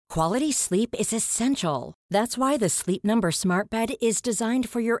Quality sleep is essential. That's why the Sleep Number Smart Bed is designed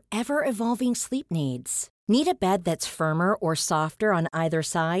for your ever-evolving sleep needs. Need a bed that's firmer or softer on either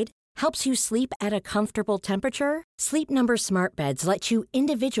side? Helps you sleep at a comfortable temperature? Sleep Number Smart Beds let you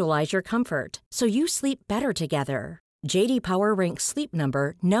individualize your comfort, so you sleep better together. J.D. Power ranks Sleep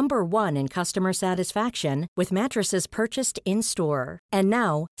Number number 1 in customer satisfaction with mattresses purchased in-store. And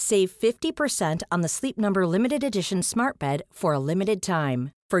now, save 50% on the Sleep Number Limited Edition Smart Bed for a limited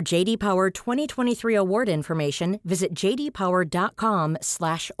time. For J.D. Power 2023 award information, visit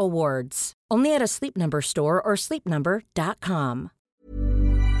jdpower.com/awards. Only at a Sleep Number store or sleepnumber.com.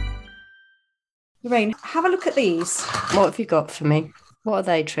 Lorraine, have a look at these. What have you got for me? What are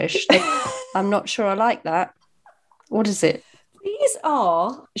they, Trish? I'm not sure I like that. What is it? These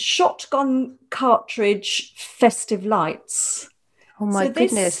are shotgun cartridge festive lights. Oh my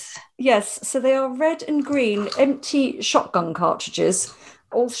goodness. Yes, so they are red and green empty shotgun cartridges,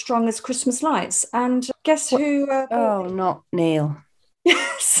 all strung as Christmas lights. And guess who? Not Neil.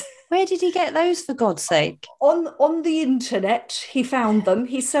 Yes. Where did he get those, for God's sake? On the internet, he found them.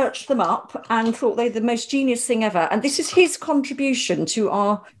 He searched them up and thought they were the most genius thing ever. And this is his contribution to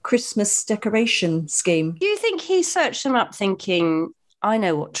our Christmas decoration scheme. Do you think he searched them up thinking, I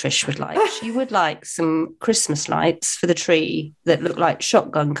know what Trish would like. She would like some Christmas lights for the tree that look like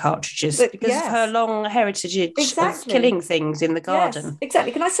shotgun cartridges because of her long heritage of killing things in the garden. Yes,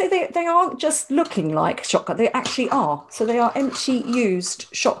 exactly. Can I say they aren't just looking like shotgun, they actually are. So they are empty, used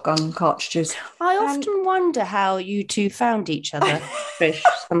shotgun cartridges. I often wonder how you two found each other, Trish,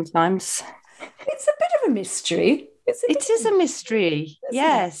 sometimes. It's a bit of a mystery. It is a mystery,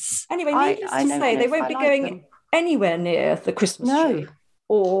 yes. Anyway, needless to say, they won't be going anywhere near the Christmas tree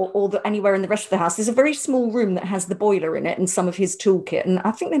or anywhere in the rest of the house. There's a very small room that has the boiler in it and some of his toolkit, and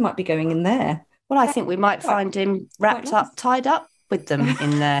I think they might be going in there. Well, I think we might find him wrapped up, tied up with them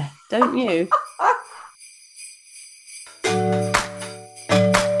in there, don't you?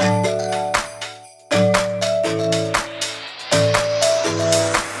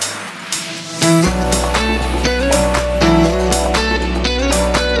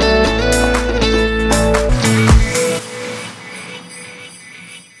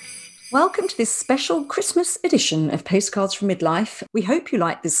 Welcome to this special Christmas edition of Postcards from Midlife. We hope you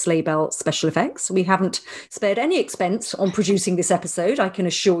like this sleigh bell special effects. We haven't spared any expense on producing this episode, I can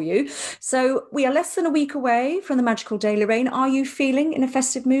assure you. So we are less than a week away from the magical day, Lorraine. Are you feeling in a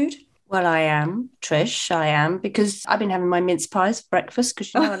festive mood? Well, I am, Trish, I am, because I've been having my mince pies for breakfast,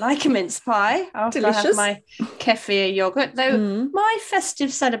 because you know I like a mince pie after Delicious. I have my kefir yoghurt. Though my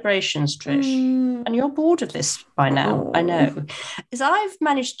festive celebrations, Trish, and you're bored of this by now, I know, is I've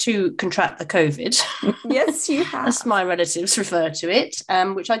managed to contract the COVID. Yes, you have. As my relatives refer to it,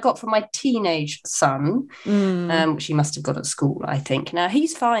 which I got from my teenage son, which he must have got at school, I think. Now,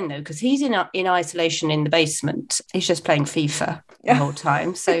 he's fine, though, because he's in isolation in the basement. He's just playing FIFA the whole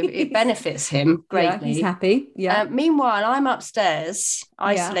time, so it benefits him greatly. Yeah, he's happy. Yeah. Meanwhile, I'm upstairs,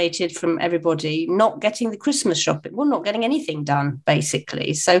 isolated from everybody, not getting the Christmas shopping, not getting anything done,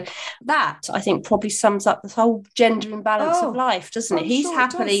 basically. So that, I think, probably sums up the whole gender imbalance of life, doesn't it? He's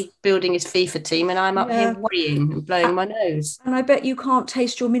happily building his FIFA team, and I'm up here worrying and blowing my nose. And I bet you can't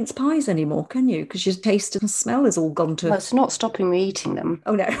taste your mince pies anymore, can you? Because your taste and smell has all gone to... Well, it's not stopping me eating them.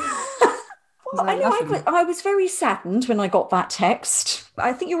 Oh, no. Well, I was very saddened when I got that text.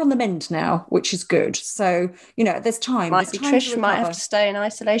 I think you're on the mend now, which is good. So, you know, there's time. Trish might have to stay in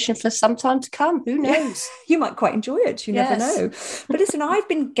isolation for some time to come. Who knows? You might quite enjoy it. You never know. But listen, I've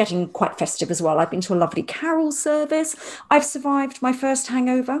been getting quite festive as well. I've been to a lovely carol service. I've survived my first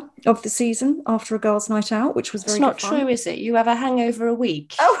hangover of the season after a girls' night out, which was very good fun. It's not true, is it? You have a hangover a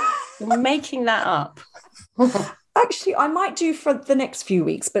week. Oh. You're making that up. Actually, I might do for the next few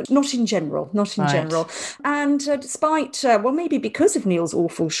weeks, but not in general, general. And despite, maybe because of Neil's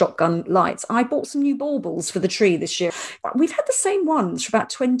awful shotgun lights, I bought some new baubles for the tree this year. We've had the same ones for about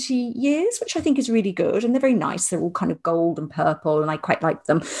 20 years, which I think is really good. And they're very nice. They're all kind of gold and purple, and I quite like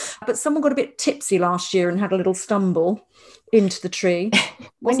them. But someone got a bit tipsy last year and had a little stumble into the tree.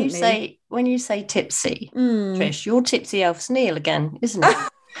 When you say tipsy, Trish, your tipsy elf's Neil again, isn't it?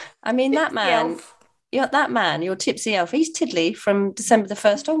 I mean, that man... your tipsy elf, he's tiddly from December the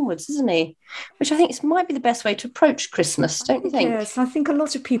 1st onwards, isn't he? Which I think might be the best way to approach Christmas, don't you think? Yes, I think a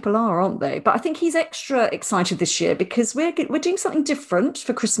lot of people are, aren't they? But I think he's extra excited this year because we're doing something different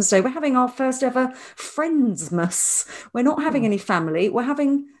for Christmas Day. We're having our first ever Friendsmas. We're not having any family. We're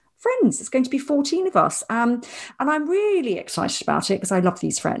having friends. It's going to be 14 of us. And I'm really excited about it because I love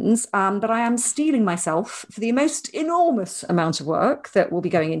these friends. But I am steeling myself for the most enormous amount of work that will be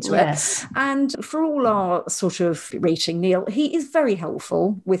going into it. And for all our sort of rating, Neil, he is very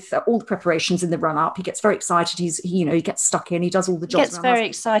helpful with all the preparations in the run up. He gets very excited. He gets stuck in. He does all the jobs. He gets very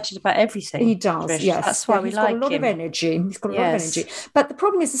excited about everything. He does, Trish. Yes. That's why we like him. He's got a lot of energy. He's got a lot of energy. But the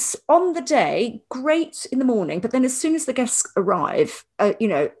problem is on the day, great in the morning, but then as soon as the guests arrive,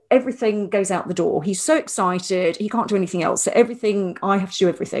 everything goes out the door. He's so excited. He can't do anything else. So I have to do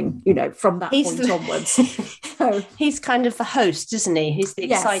everything, from that point onwards. So, he's kind of the host, isn't he? He's the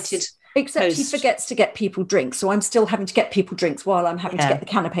excited Except host. He forgets to get people drinks. So I'm still having to get people drinks while I'm having to get the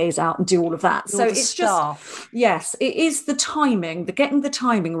canapes out and do all of that. So it's staff. Just, it is the timing, getting the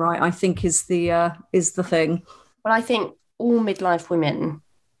timing right, I think is the thing. Well, I think all midlife women,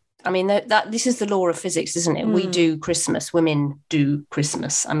 I mean, this is the law of physics, isn't it? We do Christmas, women do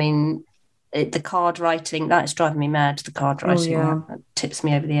Christmas. I mean, the card writing, that's driving me mad, the card writing. That tips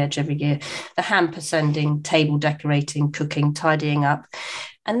me over the edge every year. The hamper sending, table decorating, cooking, tidying up.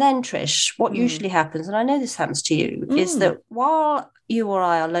 And then, Trish, what usually happens, and I know this happens to you, is that while you or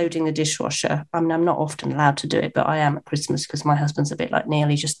I are loading the dishwasher, I mean, I'm not often allowed to do it, but I am at Christmas because my husband's a bit like Neil,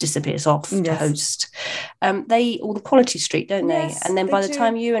 he just disappears off to host. They eat all the quality street, don't they? Yes, and then by the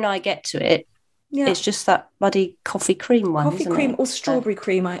time you and I get to it, it's just that bloody coffee cream one. Coffee cream or strawberry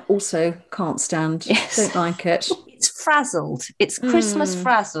cream, I also can't stand. Yes. Don't like it. It's frazzled. It's Christmas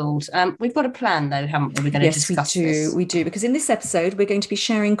frazzled. We've got a plan, though, haven't we? We're going to discuss this. We do, because in this episode, we're going to be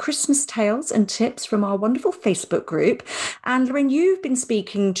sharing Christmas tales and tips from our wonderful Facebook group. And Lorraine, you've been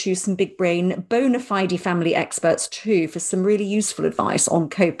speaking to some big brain, bona fide family experts too, for some really useful advice on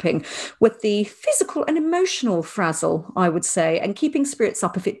coping with the physical and emotional frazzle, I would say, and keeping spirits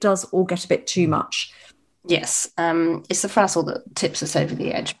up if it does all get a bit too much. Yes, it's the frazzle that tips us over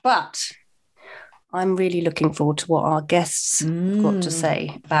the edge. But I'm really looking forward to what our guests have got to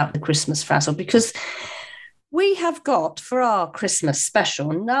say about the Christmas frazzle, because we have got for our Christmas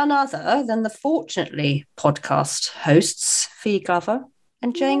special none other than the Fortunately podcast hosts, Fee Glover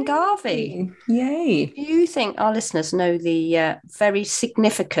and Jane Garvey. Yay. Do you think our listeners know the very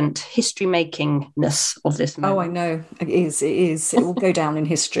significant history-makingness of this moment? Oh, I know. It is. It will go down in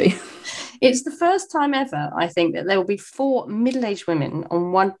history. It's the first time ever, I think, that there will be 4 middle-aged women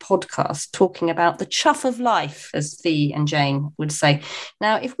on one podcast talking about the chuff of life, as Fee and Jane would say.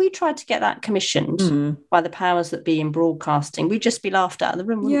 Now, if we tried to get that commissioned by the powers that be in broadcasting, we'd just be laughed out of the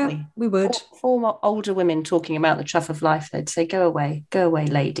room, wouldn't we? Yeah, we would. 4 older women talking about the chuff of life, they'd say, go away,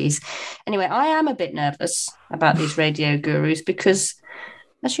 ladies. Anyway, I am a bit nervous about these radio gurus because,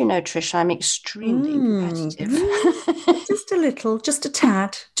 as you know, Trish, I'm extremely competitive. Just a little, just a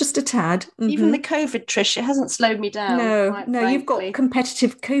tad. Mm-hmm. Even the COVID, Trish, it hasn't slowed me down. No, you've got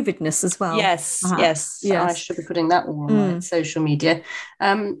competitive COVIDness as well. Yes. I should be putting that all on my social media.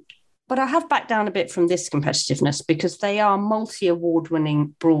 But I have backed down a bit from this competitiveness because they are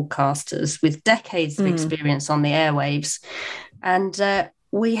multi-award-winning broadcasters with decades of experience on the airwaves. And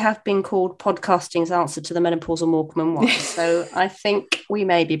we have been called podcasting's answer to the menopausal Morecambe and Wise. So I think we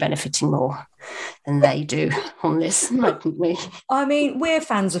may be benefiting more than they do on this, mightn't we? I mean, we're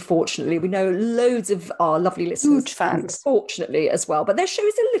fans of Fortunately. We know loads of our lovely listeners. Huge fans. Fortunately as well. But their show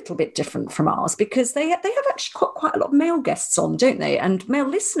is a little bit different from ours because they have actually got quite a lot of male guests on, don't they? And male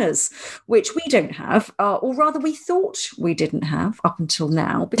listeners, which we don't have, or rather we thought we didn't have up until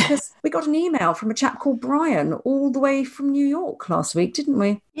now, because we got an email from a chap called Brian all the way from New York last week, didn't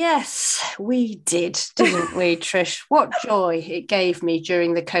we? Yes, we did, didn't we, Trish? What joy it gave me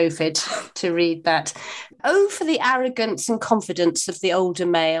during the COVID to read that. Oh, for the arrogance and confidence of the older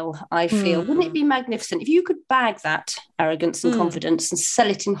male, I feel. Wouldn't it be magnificent if you could bag that arrogance and confidence and sell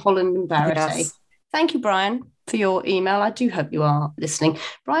it in Holland and Barrett? Yes. Thank you, Brian, for your email. I do hope you are listening.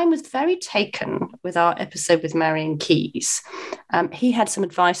 Brian was very taken with our episode with Marian Keyes. He had some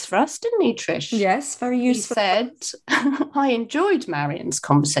advice for us, didn't he, Trish? Yes, very useful. He said, I enjoyed Marian's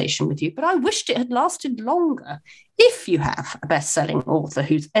conversation with you, but I wished it had lasted longer. If you have a best-selling author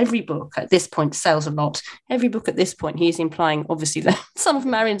whose every book at this point sells a lot, every book at this point, he is implying, obviously, that some of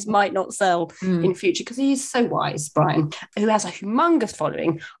Marian's might not sell in future, because he is so wise, Brian, who has a humongous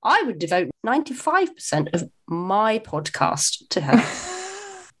following. I would devote 95% of my podcast to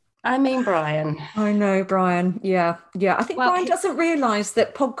her. I mean, Brian. I know, Brian. Yeah. I think Brian doesn't realise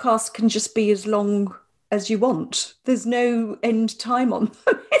that podcasts can just be as long as you want. There's no end time on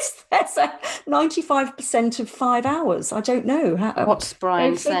them. There's a 95% of 5 hours. I don't know. What's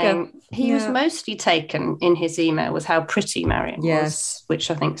Brian saying? He was mostly taken in his email with how pretty Marian was,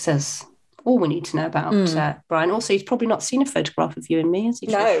 which I think says all we need to know about Brian. Also, he's probably not seen a photograph of you and me, has he?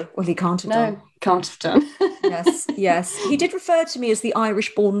 No, well, he can't have done. No, can't have done. Yes. He did refer to me as the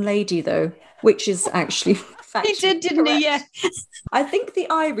Irish-born lady, though, which is actually factually He did, didn't correct. he? Yeah. I think the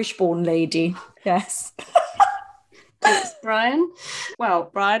Irish-born lady, yes. Thanks, Brian. Well,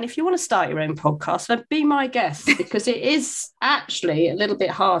 Brian, if you want to start your own podcast, then be my guest, because it is actually a little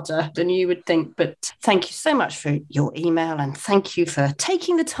bit harder than you would think. But thank you so much for your email, and thank you for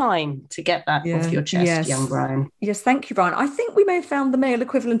taking the time to get that off your chest, young Brian. Yes, thank you, Brian. I think we may have found the male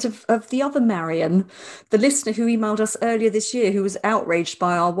equivalent of the other Marion, the listener who emailed us earlier this year, who was outraged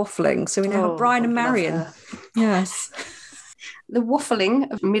by our waffling. So we now have Brian and Marion. Yes. The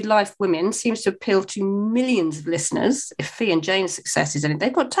waffling of midlife women seems to appeal to millions of listeners. If Fee and Jane's success is anything,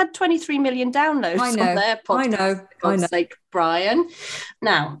 they've had 23 million downloads on their podcast. I know. For God's sake, Brian.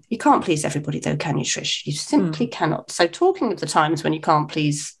 Now, you can't please everybody, though, can you, Trish? You simply cannot. So, talking of the times when you can't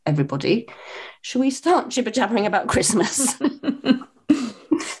please everybody, shall we start jibber-jabbering about Christmas?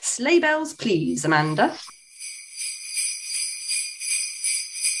 Sleigh bells, please, Amanda.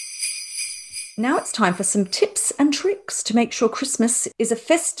 Now it's time for some tips and tricks to make sure Christmas is a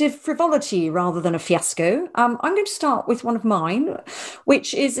festive frivolity rather than a fiasco. I'm going to start with one of mine,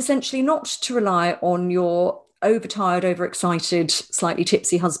 which is essentially not to rely on your overtired, overexcited, slightly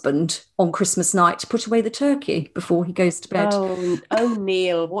tipsy husband on Christmas night to put away the turkey before he goes to bed. Oh,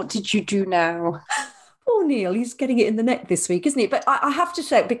 Neil, what did you do now? Poor Neil, he's getting it in the neck this week, isn't he? But I have to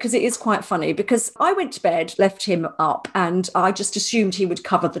say, because it is quite funny, because I went to bed, left him up, and I just assumed he would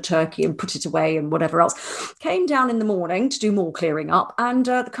cover the turkey and put it away and whatever else. Came down in the morning to do more clearing up, and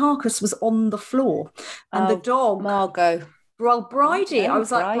the carcass was on the floor. And the dog... Margot. Well, Bridie, I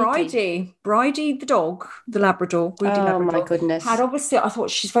was like, Bridie, the dog, the Labrador, Labrador. My goodness. Had obviously, I thought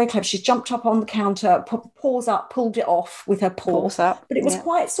she's very clever. She's jumped up on the counter, paws up, pulled it off with her paw. Paws up, but it was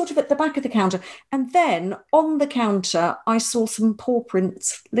quite sort of at the back of the counter. And then on the counter, I saw some paw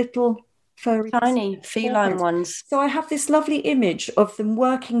prints, little furry. Tiny feline ones. So I have this lovely image of them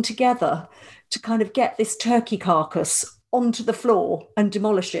working together to kind of get this turkey carcass onto the floor and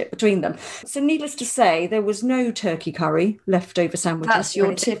demolish it between them. So needless to say, there was no turkey curry, leftover sandwiches. That's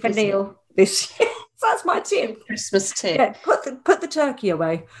your tip for Neil this year. So that's my tip. Christmas tip. Yeah, put the turkey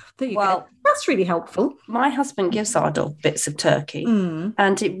away. There you go. That's really helpful. My husband gives our dog bits of turkey,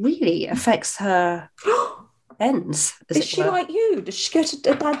 and it really affects her ends. Is she like you? Does she get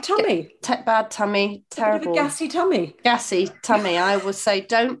a bad tummy? Bad tummy, terrible. A gassy tummy. Gassy tummy. I would say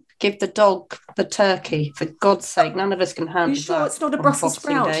don't give the dog the turkey, for God's sake. None of us can handle that. You sure it's not a Brussels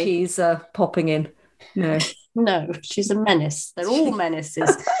sprout he's popping in? No. No, she's a menace. They're all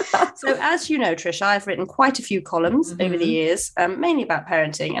menaces. So as you know, Trish, I've written quite a few columns over the years, mainly about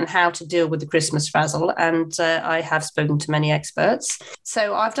parenting and how to deal with the Christmas frazzle. And I have spoken to many experts.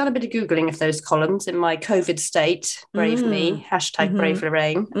 So I've done a bit of Googling of those columns in my COVID state. Brave me, hashtag Brave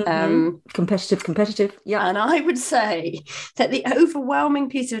Lorraine. Competitive. Yeah. And I would say that the overwhelming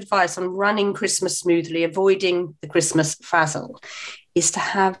piece of advice on running Christmas smoothly, avoiding the Christmas frazzle, is to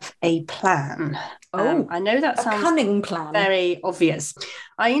have a plan. I know that sounds a cunning plan. Very obvious.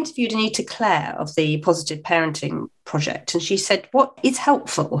 I interviewed Anita Clare of the Positive Parenting Project, and she said what is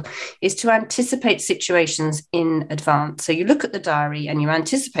helpful is to anticipate situations in advance. So you look at the diary and you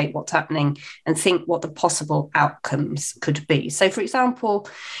anticipate what's happening and think what the possible outcomes could be. So, for example,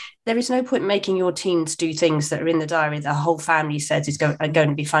 there is no point making your teens do things that are in the diary that the whole family says are going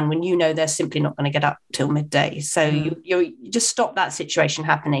to be fun when you know they're simply not going to get up till midday. So you just stop that situation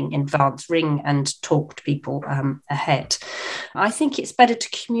happening in advance, ring and talk to people ahead. I think it's better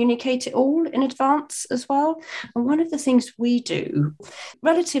to communicate it all in advance as well. And one of the things we do,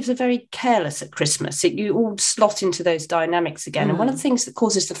 relatives are very careless at Christmas. You all slot into those dynamics again. And one of the things that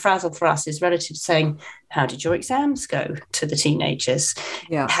causes the frazzle for us is relatives saying, how did your exams go, to the teenagers?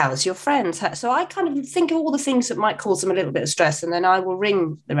 Yeah. How's your friends? So I kind of think of all the things that might cause them a little bit of stress, and then I will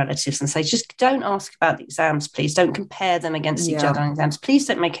ring the relatives and say, just don't ask about the exams, please. Don't compare them against each other on exams. Please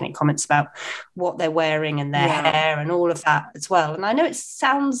don't make any comments about what they're wearing and their hair and all of that as well. And I know it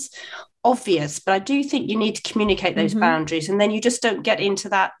sounds obvious, but I do think you need to communicate those boundaries, and then you just don't get into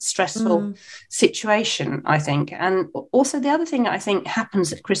that stressful situation, I think. And also the other thing that I think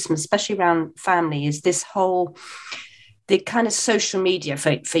happens at Christmas, especially around family, is this whole the kind of social media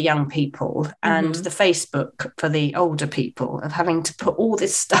for young people and the Facebook for the older people, of having to put all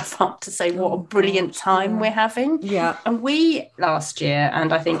this stuff up to say what a brilliant time we're having. Yeah. And we last year,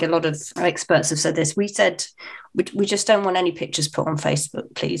 and I think a lot of experts have said this, we said we just don't want any pictures put on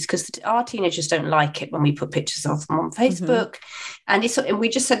Facebook, please, because our teenagers don't like it when we put pictures of them on Facebook. And we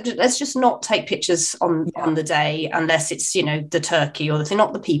just said, let's just not take pictures on the day unless it's, the turkey or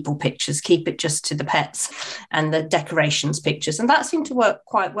not the people pictures. Keep it just to the pets and the decorations pictures. And that seemed to work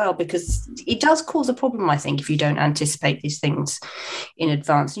quite well, because it does cause a problem, I think, if you don't anticipate these things in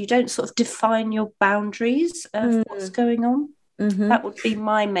advance. You don't sort of define your boundaries of what's going on. That would be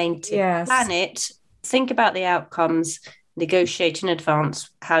my main tip. Yes. Plan it, think about the outcomes, negotiate in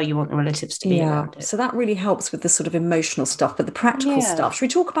advance how you want the relatives to be around it. So that really helps with the sort of emotional stuff, but the practical stuff. Should we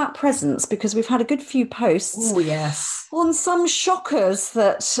talk about presents? Because we've had a good few posts on some shockers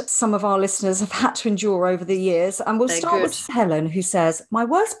that some of our listeners have had to endure over the years. And we'll start with Helen, who says, my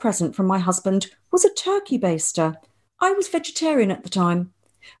worst present from my husband was a turkey baster. I was vegetarian at the time.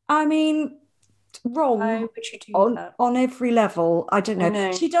 I mean, wrong. Why would you do that? On every level. I don't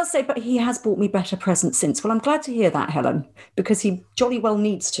know. She does say, but he has bought me better presents since. Well, I'm glad to hear that, Helen, because he jolly well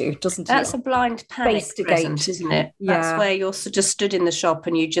needs to, doesn't he? That's a blind panic present, isn't it? Yeah. That's where you're just stood in the shop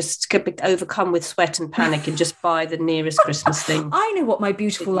and you just could be overcome with sweat and panic and just buy the nearest Christmas thing. I know what my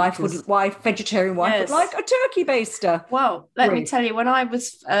beautiful vegetarian wife would like, a turkey baster. Well, let me tell you, when I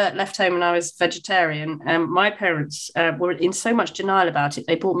was left home and I was vegetarian, my parents were in so much denial about it,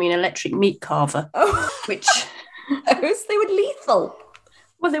 they bought me an electric meat carver. Which they were lethal.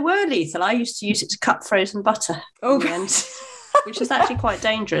 Well, they were lethal. I used to use it to cut frozen butter in the end, which was actually quite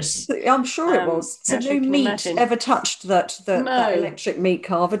dangerous. I'm sure it was. So no meat ever touched that electric meat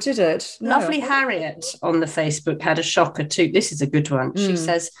carver, did it? No. Lovely Harriet on the Facebook had a shocker too. This is a good one. She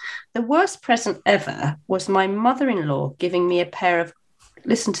says, the worst present ever was my mother-in-law giving me a pair of,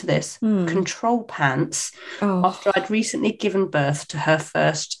 listen to this, control pants after I'd recently given birth to her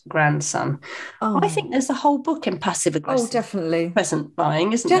first grandson. I think there's a whole book in passive-aggressive definitely present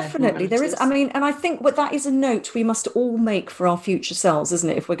buying, isn't there? Definitely. There is. I mean, and I think that is a note we must all make for our future selves, isn't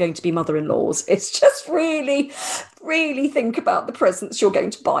it, if we're going to be mother-in-laws? It's just really, really think about the presents you're going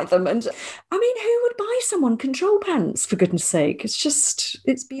to buy them. And I mean, who would buy someone control pants, for goodness sake?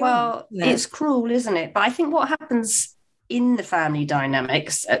 It's beyond. Well, it's cruel, isn't it? But I think what happens in the family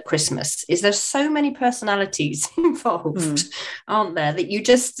dynamics at Christmas is there's so many personalities involved, aren't there,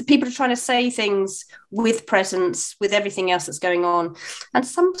 that people are trying to say things with presents, with everything else that's going on. And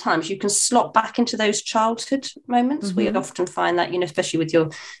sometimes you can slot back into those childhood moments. We often find that, especially with your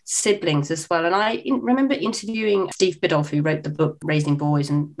siblings as well. And I remember interviewing Steve Biddulph, who wrote the book Raising Boys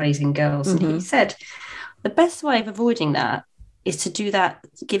and Raising Girls. And he said, the best way of avoiding that is to do that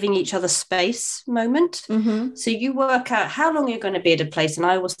giving each other space moment. So you work out how long you're going to be at a place. And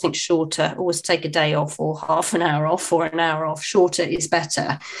I always think shorter, always take a day off or half an hour off or an hour off. Shorter is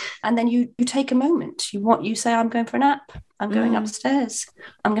better. And then you take a moment. You say, I'm going for a nap. I'm going upstairs.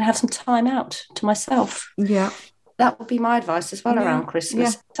 I'm going to have some time out to myself. Yeah. That would be my advice as well around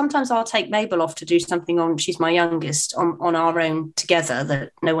Christmas. Yeah. Sometimes I'll take Mabel off to do something she's my youngest, on our own together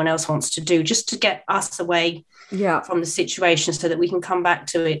that no one else wants to do, just to get us away from the situation so that we can come back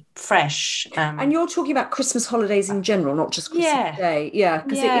to it fresh. And you're talking about Christmas holidays in general, not just Christmas Day. Yeah.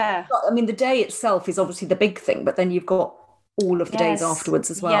 Because the day itself is obviously the big thing, but then you've got all of the days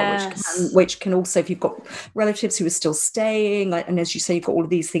afterwards as well, which can also, if you've got relatives who are still staying, and as you say, you've got all of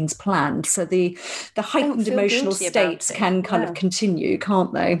these things planned, so the heightened emotional states can kind of continue,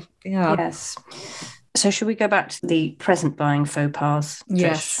 can't they? Yes. So should we go back to the present buying faux pas?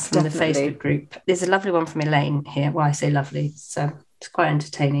 Yes, from definitely. The Facebook group. There's a lovely one from Elaine here. Well, I say lovely, so it's quite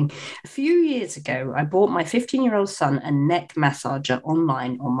entertaining. A few years ago, I bought my 15-year-old son a neck massager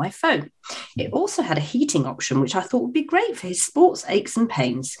online on my phone. It also had a heating option, which I thought would be great for his sports aches and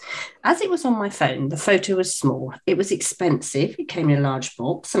pains. As it was on my phone, the photo was small. It was expensive. It came in a large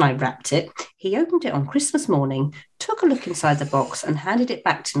box, and I wrapped it. He opened it on Christmas morning, took a look inside the box, and handed it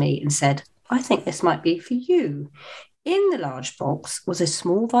back to me and said, I think this might be for you. In the large box was a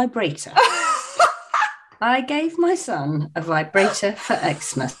small vibrator. I gave my son a vibrator for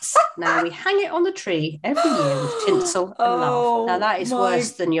Xmas. Now we hang it on the tree every year with tinsel and love. Now that is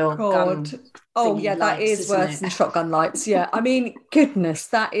worse than your gun. Oh yeah, that is worse than shotgun lights. Yeah, I mean, goodness,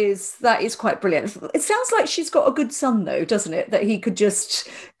 that is quite brilliant. It sounds like she's got a good son, though, doesn't it? That he could just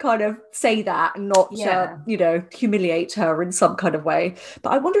kind of say that and not, humiliate her in some kind of way.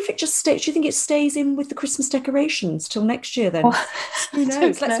 But I wonder if it just stays. Do you think it stays in with the Christmas decorations till next year? Then who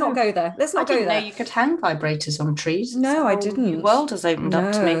knows? Let's not go there. Let's not go there. I didn't know you could hang vibrators on trees. No, I didn't. The world has opened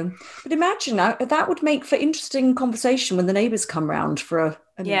up to me. But imagine that would make for interesting conversation when the neighbours come round for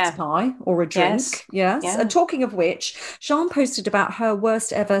a a mince pie or a drink. Yes. Yeah. And talking of which, Sian posted about her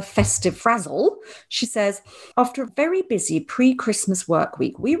worst ever festive frazzle. She says, after a very busy pre-Christmas work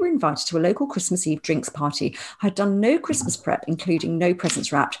week, we were invited to a local Christmas Eve drinks party. I had done no Christmas prep, including no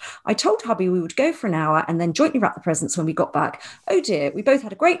presents wrapped. I told hubby we would go for an hour and then jointly wrap the presents when we got back. Oh dear, we both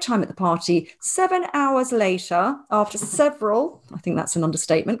had a great time at the party. 7 hours later, after several, I think that's an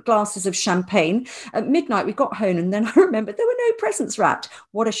understatement, glasses of champagne, at midnight we got home and then I remembered there were no presents wrapped.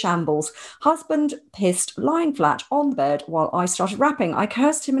 What a shambles. Husband pissed, lying flat on the bed while I started wrapping. I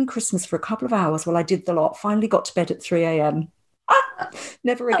cursed him and Christmas for a couple of hours while I did the lot. Finally got to bed at 3 a.m.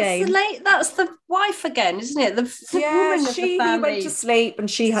 Never again. That's the wife again, isn't it? The woman of the family. He went to sleep and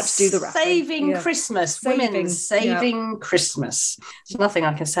she had to do the wrapping. Saving Christmas. Women saving Christmas. There's nothing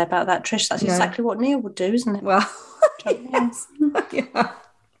I can say about that, Trish. That's exactly what Neil would do, isn't it? Well, yes. Yeah.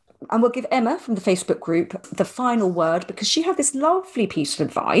 And we'll give Emma from the Facebook group the final word because she had this lovely piece of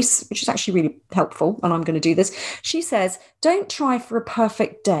advice, which is actually really helpful, and I'm going to do this. She says, don't try for a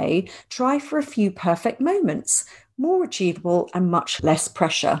perfect day, try for a few perfect moments. More achievable and much less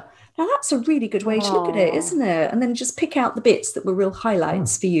pressure. Now, that's a really good way to look at it, isn't it? And then just pick out the bits that were real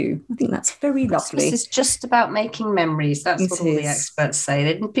highlights for you. I think that's very lovely. This is just about making memories. That's what all the experts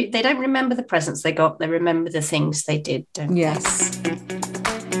say. They don't remember the presents they got. They remember the things they did, don't they? Yes.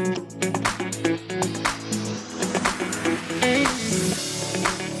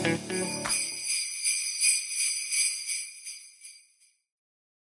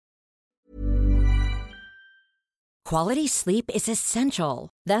 Quality sleep is essential.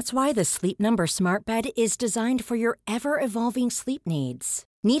 That's why the Sleep Number Smart Bed is designed for your ever-evolving sleep needs.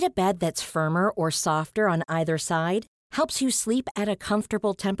 Need a bed that's firmer or softer on either side? Helps you sleep at a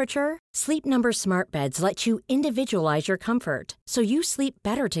comfortable temperature? Sleep Number Smart Beds let you individualize your comfort, so you sleep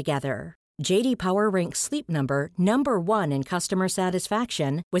better together. J.D. Power ranks Sleep Number number 1 in customer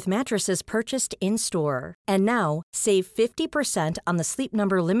satisfaction with mattresses purchased in-store. And now, save 50% on the Sleep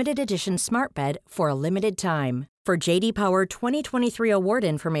Number Limited Edition Smart Bed for a limited time. For J.D. Power 2023 award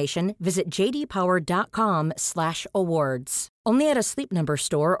information, visit jdpower.com/awards. Only at a Sleep Number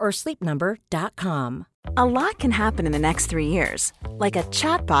store or sleepnumber.com. A lot can happen in the next 3 years. Like a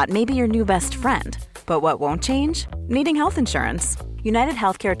chatbot may be your new best friend. But what won't change? Needing health insurance. United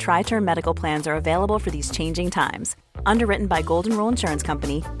Healthcare Tri-Term Medical Plans are available for these changing times. Underwritten by Golden Rule Insurance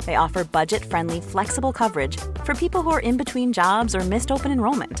Company, they offer budget-friendly, flexible coverage for people who are in between jobs or missed open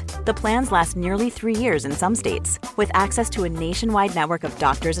enrollment. The plans last nearly 3 years in some states, with access to a nationwide network of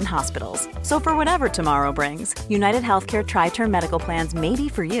doctors and hospitals. So for whatever tomorrow brings, United Healthcare Tri-Term Medical Plans may be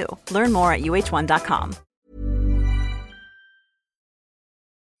for you. Learn more at uh1.com.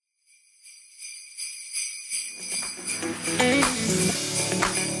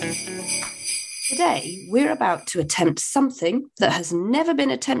 Today, we're about to attempt something that has never been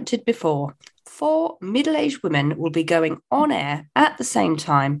attempted before. 4 middle-aged women will be going on air at the same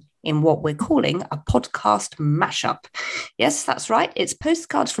time in what we're calling a podcast mashup. Yes, that's right. It's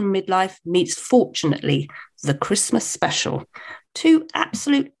Postcards from Midlife meets, fortunately, the Christmas special. 2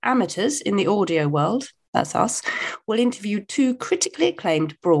 absolute amateurs in the audio world, that's us, will interview 2 critically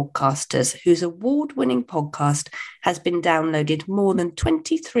acclaimed broadcasters whose award-winning podcast has been downloaded more than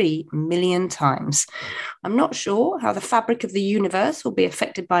 23 million times. I'm not sure how the fabric of the universe will be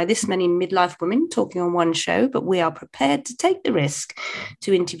affected by this many midlife women talking on one show, but we are prepared to take the risk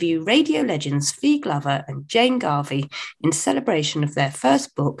to interview radio legends Fi Glover and Jane Garvey in celebration of their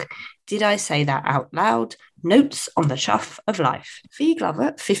first book, Did I Say That Out Loud? Notes on the Chuff of Life. Fi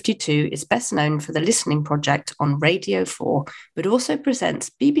Glover, 52, is best known for the Listening Project on Radio 4, but also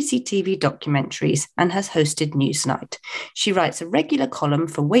presents BBC TV documentaries and has hosted Newsnight. She writes a regular column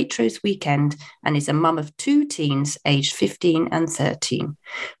for Waitrose Weekend and is a mum of 2 teens aged 15 and 13.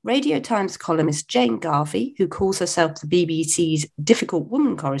 Radio Times columnist Jane Garvey, who calls herself the BBC's difficult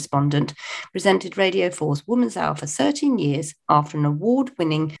woman correspondent, presented Radio 4's Woman's Hour for 13 years after an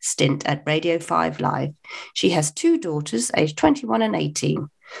award-winning stint at Radio 5 Live. She has 2 daughters, aged 21 and 18.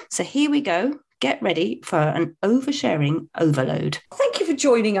 So here we go. Get ready for an oversharing overload. Thank you for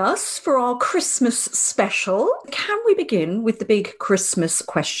joining us for our Christmas special. Can we begin with the big Christmas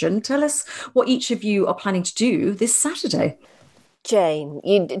question? Tell us what each of you are planning to do this Saturday. Jane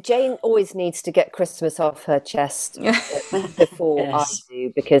always needs to get Christmas off her chest before yes. I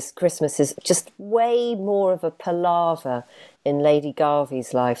do, because Christmas is just way more of a palaver in Lady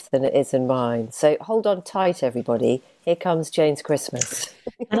Garvey's life than it is in mine. So hold on tight, everybody. Here comes Jane's Christmas.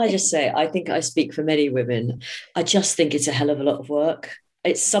 Can I just say, I think I speak for many women. I just think it's a hell of a lot of work.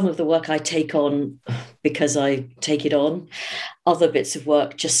 It's some of the work I take on because I take it on. Other bits of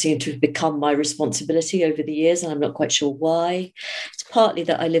work just seem to have become my responsibility over the years, and I'm not quite sure why. It's partly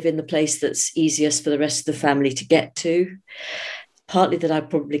that I live in the place that's easiest for the rest of the family to get to. Partly that I've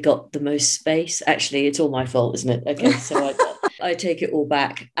probably got the most space. Actually, it's all my fault, isn't it? Okay, so I take it all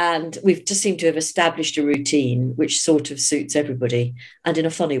back. And we've just seemed to have established a routine which sort of suits everybody, and in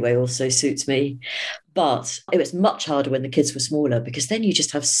a funny way also suits me. But it was much harder when the kids were smaller, because then you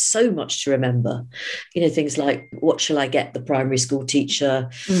just have so much to remember. You know, things like, what shall I get the primary school teacher?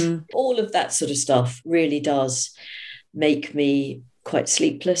 All of that sort of stuff really does make me quite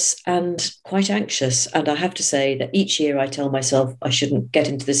sleepless and quite anxious. And I have to say that each year I tell myself I shouldn't get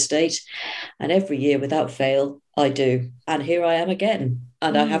into this state. And every year, without fail, I do. And here I am again.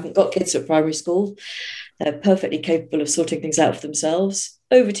 And I haven't got kids at primary school. They're perfectly capable of sorting things out for themselves.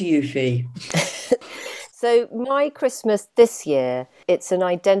 Over to you, Fee. So my Christmas this year, it's an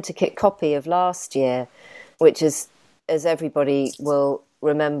identikit copy of last year, which is, as everybody will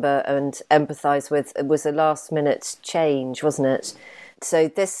remember and empathise with, it was a last minute change, wasn't it? So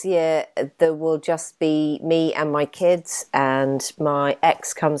this year there will just be me and my kids, and my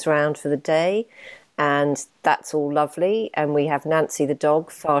ex comes round for the day, and that's all lovely. And we have Nancy the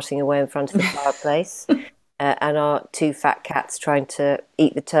dog farting away in front of the fireplace. And our 2 fat cats trying to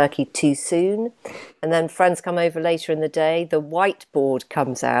eat the turkey too soon. And then friends come over later in the day. The whiteboard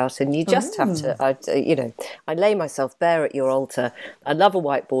comes out, and you just have to, I lay myself bare at your altar. I love a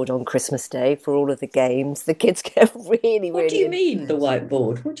whiteboard on Christmas Day for all of the games. The kids get really, What do you mean, the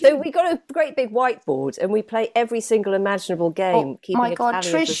whiteboard? We got a great big whiteboard, and we play every single imaginable game. Oh my God,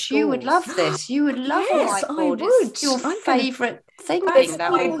 Trish, you would love this. You would love a whiteboard. It's your favourite thing. That's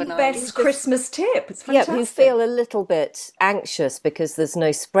my best Christmas tip. It's fantastic. Yeah, you feel a little bit anxious because there's no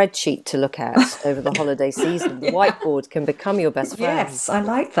spreadsheet to look at over the holiday season. The whiteboard can become your best friend. Yes, I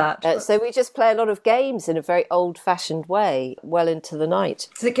like that. So we just play a lot of games in a very old-fashioned way, well into the night.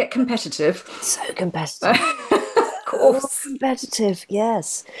 Does it get competitive? So competitive. Of course. Competitive,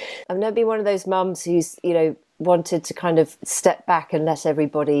 yes. I've never been one of those mums who's, wanted to kind of step back and let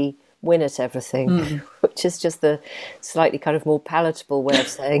everybody win at everything, which is just the slightly kind of more palatable way of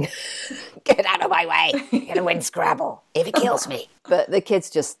saying, get out of my way, you're going to win Scrabble if it kills me. But the kids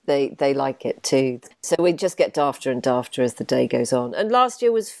just, they like it too. So we just get dafter and dafter as the day goes on. And last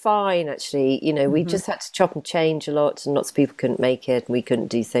year was fine, actually. We just had to chop and change a lot, and lots of people couldn't make it, and we couldn't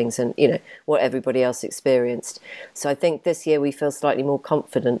do things, and, what everybody else experienced. So I think this year we feel slightly more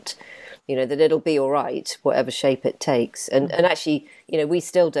confident, that it'll be all right, whatever shape it takes. And actually, we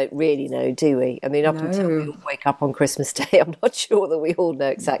still don't really know, do we? I mean, until we all wake up on Christmas Day, I'm not sure that we all know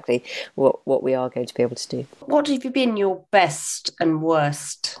exactly what we are going to be able to do. What have been your best and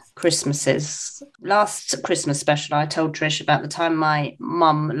worst Christmases? Last Christmas special, I told Trish about the time my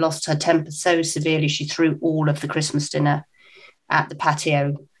mum lost her temper so severely she threw all of the Christmas dinner at the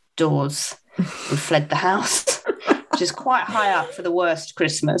patio doors and fled the house. Which is quite high up for the worst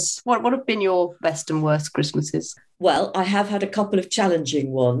Christmas. What have been your best and worst Christmases? Well, I have had a couple of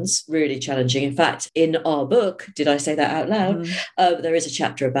challenging ones, really challenging. In fact, in our book, did I say that out loud? There is a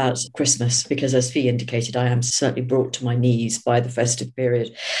chapter about Christmas, because as Fee indicated, I am certainly brought to my knees by the festive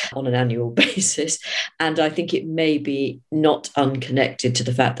period on an annual basis. And I think it may be not unconnected to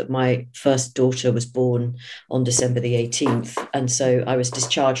the fact that my first daughter was born on December the 18th. And so I was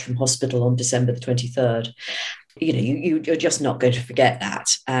discharged from hospital on December the 23rd. You're just not going to forget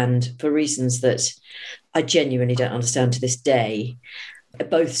that. And for reasons that I genuinely don't understand to this day,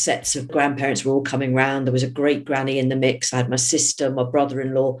 both sets of grandparents were all coming round. There was a great granny in the mix. I had my sister, my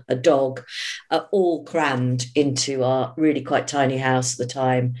brother-in-law, a dog, all crammed into our really quite tiny house at the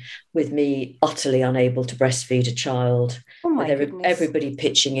time, with me utterly unable to breastfeed a child. Oh my goodness. Everybody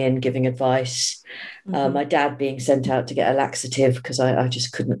pitching in, giving advice. My dad being sent out to get a laxative because I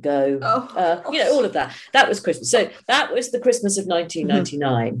just couldn't go. All of that. That was Christmas. So that was the Christmas of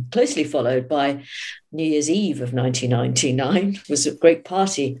 1999, closely followed by New Year's Eve of 1999. It was a great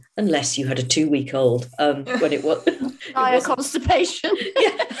party, unless you had a 2-week-old when it was. Constipation.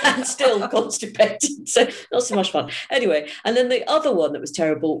 Yeah, and still constipated. So not so much fun. Anyway, and then the other one that was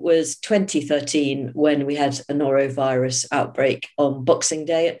terrible was 2013, when we had a norovirus outbreak on Boxing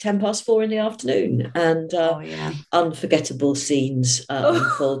Day at 4:10 in the afternoon. And unforgettable scenes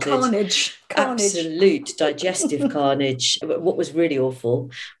unfolded. Carnage. Absolute digestive carnage. What was really awful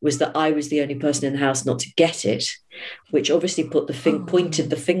was that I was the only person in the house not to get it, which obviously pointed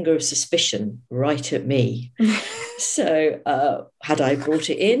the finger of suspicion right at me. So had I brought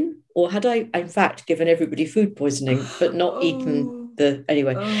it in, or had I in fact given everybody food poisoning but not eaten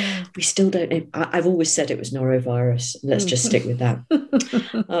anyway, we still don't know. I've always said it was norovirus. Let's just stick with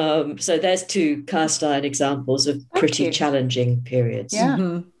that. So there's 2 cast iron examples of pretty challenging periods.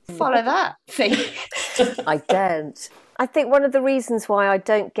 Yeah. Follow that thing. I don't. I think one of the reasons why I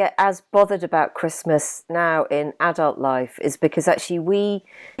don't get as bothered about Christmas now in adult life is because actually we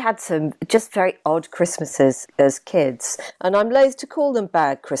had some just very odd Christmases as kids. And I'm loath to call them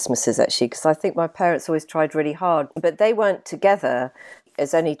bad Christmases, actually, because I think my parents always tried really hard. But they weren't together.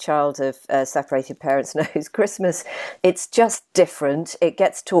 As any child of separated parents knows, Christmas, it's just different. It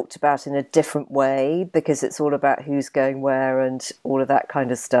gets talked about in a different way because it's all about who's going where and all of that kind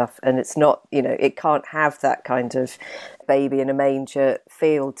of stuff. And it's not, it can't have that kind of baby in a manger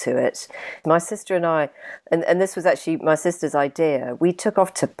feel to it. My sister and I, and this was actually my sister's idea, we took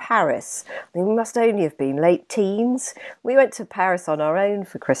off to Paris. I mean, we must only have been late teens. We went to Paris on our own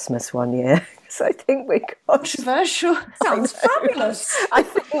for Christmas one year. So I think we got controversial. Sounds fabulous. I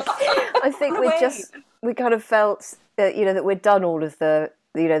think we kind of felt that we'd done all of the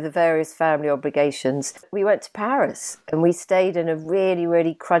various family obligations. We went to Paris and we stayed in a really,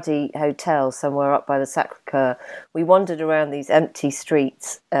 really cruddy hotel somewhere up by the Sacré-Cœur. We wandered around these empty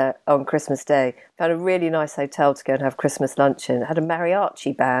streets on Christmas Day, found a really nice hotel to go and have Christmas lunch in. It had a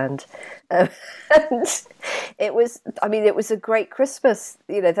mariachi band. And it was a great Christmas.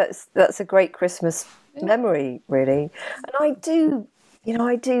 That's a great Christmas memory, really. And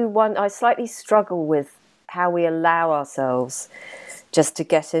I slightly struggle with how we allow ourselves just to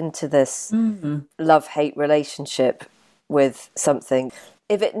get into this love-hate relationship with something.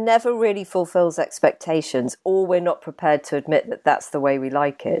 If it never really fulfills expectations, or we're not prepared to admit that that's the way we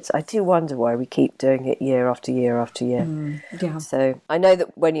like it, I do wonder why we keep doing it year after year after year. Yeah. So I know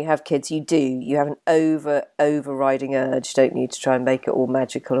that when you have kids, you have an overriding urge, don't you, to try and make it all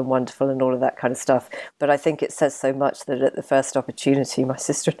magical and wonderful and all of that kind of stuff. But I think it says so much that at the first opportunity, my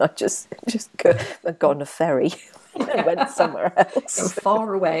sister and I just got on a ferry and went somewhere else.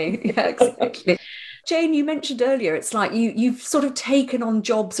 Far away. Yeah, exactly. Jane, you mentioned earlier, it's like you've sort of taken on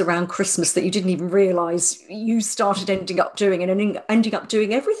jobs around Christmas that you didn't even realise you started ending up doing and ending up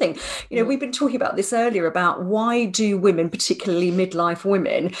doing everything. We've been talking about this earlier about why do women, particularly midlife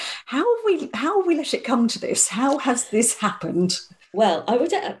women, how have we let it come to this? How has this happened? Well,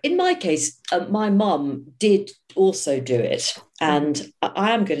 in my case, my mum did also do it. And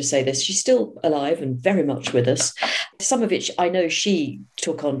I am going to say this, she's still alive and very much with us. Some of it, I know she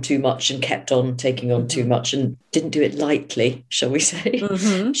took on too much and kept on taking on too much and didn't do it lightly, shall we say.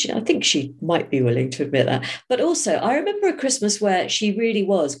 I think she might be willing to admit that. But also, I remember a Christmas where she really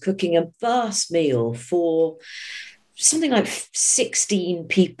was cooking a vast meal for something like 16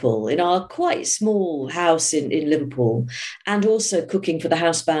 people in our quite small house in Liverpool, and also cooking for the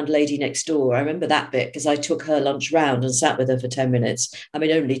house band lady next door. I remember that bit because I took her lunch round and sat with her for 10 minutes. I mean,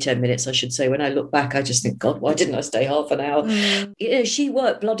 only 10 minutes, I should say. When I look back, I just think, God, why didn't I stay half an hour? She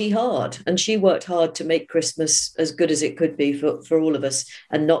worked bloody hard, and she worked hard to make Christmas as good as it could be for all of us,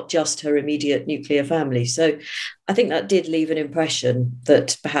 and not just her immediate nuclear family. So I think that did leave an impression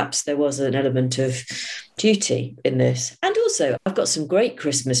that perhaps there was an element of duty in this. And also, I've got some great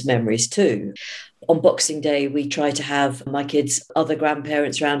Christmas memories too. On Boxing Day, we try to have my kids' other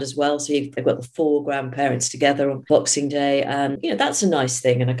grandparents around as well. So they've got the 4 grandparents together on Boxing Day. And, that's a nice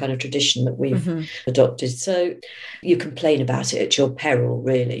thing and a kind of tradition that we've adopted. So you complain about it at your peril,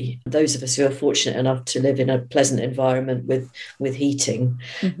 really. Those of us who are fortunate enough to live in a pleasant environment with heating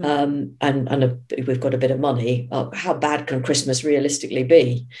and we've got a bit of money, how bad can Christmas realistically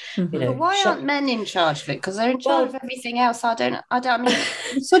be? But why aren't men in charge of it? Because they're in charge of everything else. I mean,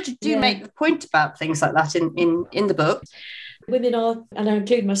 you sort of do make the point about things like that in the book. Women are, and I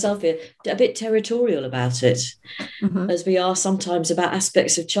include myself here, a bit territorial about it, as we are sometimes about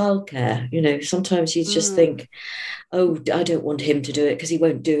aspects of childcare. Sometimes you just think, oh, I don't want him to do it because he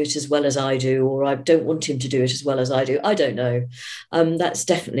won't do it as well as I do, or I don't want him to do it as well as I do. I don't know. That's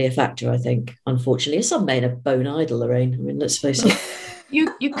definitely a factor, I think, unfortunately. Some men are bone idle, Lorraine. I mean, let's face it. You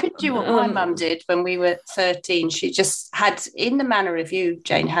could do what my mum did when we were 13. She just had, in the manner of you,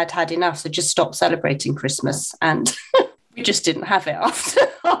 Jane, had enough, so just stopped celebrating Christmas, and we just didn't have it after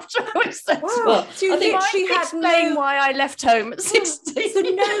I was 13. Wow. So you literally had explain why I left home at 16. So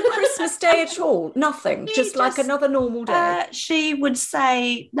no Christmas Day at all? Nothing? Just like another normal day? She would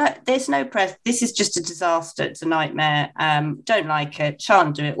say, no, there's no press. This is just a disaster. It's a nightmare. Don't like it.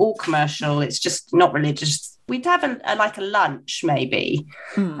 Shan't do it. All commercial. It's just not religious. We'd have a lunch maybe,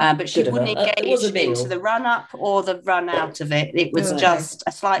 but she wouldn't engage into the run-up or the run-out of it. It was just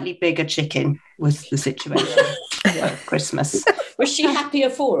a slightly bigger chicken was the situation for Christmas. Was she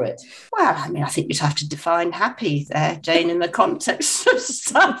happier for it? Well, I mean, I think you'd have to define happy there, Jane, in the context of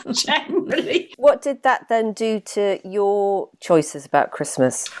stuff generally. What did that then do to your choices about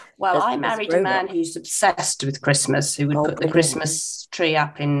Christmas? Well, I married a man who's obsessed with Christmas, who would put the Christmas tree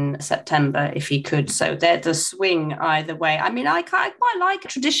up in September if he could. So there's a swing either way. I mean, I quite like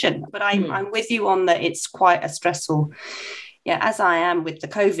tradition, but I'm with you on that it's quite a stressful. Yeah, as I am with the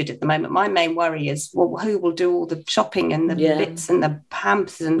COVID at the moment, my main worry is, well, who will do all the shopping and the bits and the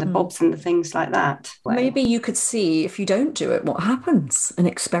hampers and the bobs and the things like that? Well, maybe you could see, if you don't do it, what happens, an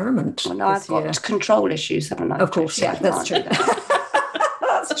experiment. Well, no, I've got control issues, haven't I? Of course, yeah, that's true.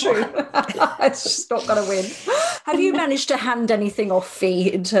 That's true. It's just not going to win. Have you managed to hand anything off,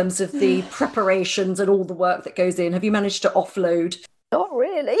 Fee, in terms of the preparations and all the work that goes in? Have you managed to offload? Not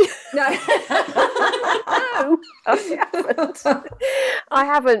really. No. No, I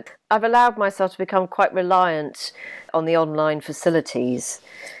haven't. I've allowed myself to become quite reliant on the online facilities,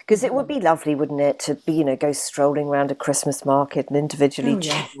 because it would be lovely, wouldn't it, to be, go strolling around a Christmas market and individually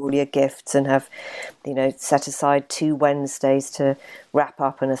choose all your gifts and have, set aside 2 Wednesdays to wrap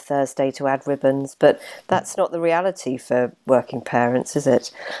up and a Thursday to add ribbons. But that's not the reality for working parents, is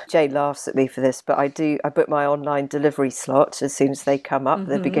it? Jane laughs at me for this, but I book my online delivery slot as soon as they come up at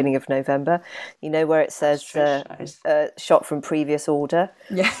the beginning of November. Where it says shot from previous order.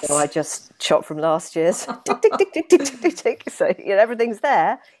 Yes. So I just shot from last year's. Tick, tick, tick, tick, tick, tick, tick, tick. So everything's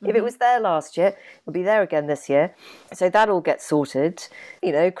there. If it was there last year, it'll be there again this year. So that all gets sorted.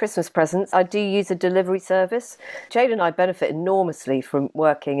 Christmas presents. I do use a delivery service. Jane and I benefit enormously from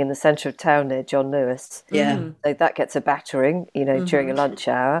working in the centre of town near John Lewis. Yeah. So that gets a battering, during a lunch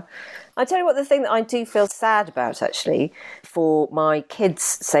hour. I tell you what, the thing that I do feel sad about, actually, for my kids'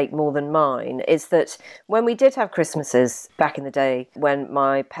 sake more than mine, is that when we did have Christmases back in the day, when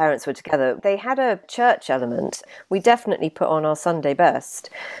my parents were together, they had a church element. We definitely put on our Sunday best.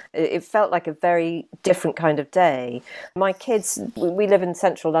 It felt like a very different kind of day. My kids, we live in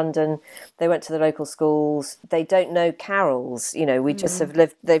central London. They went to the local schools. They don't know carols. We just have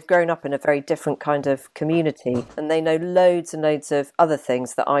lived, they've grown up in a very different kind of community, and they know loads and loads of other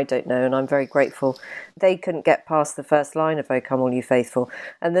things that I don't know. And I'm very grateful. They couldn't get past the first line of "O Come All You Faithful."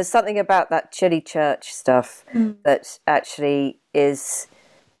 And there's something about that chilly church stuff that actually it's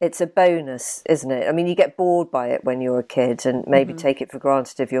a bonus, isn't it? I mean, you get bored by it when you're a kid and maybe take it for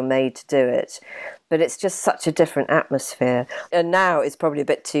granted if you're made to do it. But it's just such a different atmosphere. And now it's probably a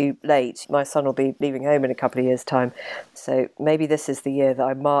bit too late. My son will be leaving home in a couple of years' time. So maybe this is the year that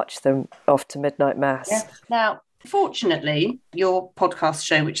I march them off to midnight mass. Yeah. Now, fortunately, your podcast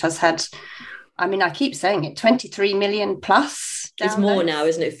show, which has had, I keep saying it, 23 million plus. It's more now,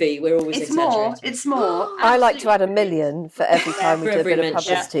 isn't it, Fee? We're always exaggerating. It's more. I like to add 1 million for every time we do a bit of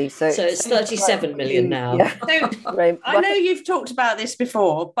publicity. So it's 37 million now. Yeah. So, I know you've talked about this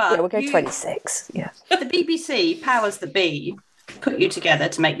before, but we'll go 26. Yeah. The BBC, powers that be, put you together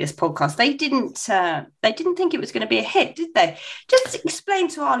to make this podcast. They didn't think it was going to be a hit, did they? Just explain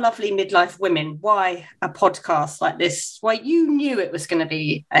to our lovely midlife women why a podcast like this, why you knew it was going to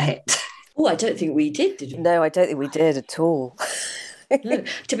be a hit. Oh, I don't think we did we? No, I don't think we did at all. No.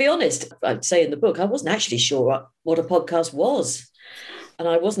 To be honest, I'd say in the book, I wasn't actually sure what a podcast was. And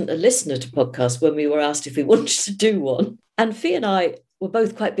I wasn't a listener to podcasts when we were asked if we wanted to do one. And Fee and I were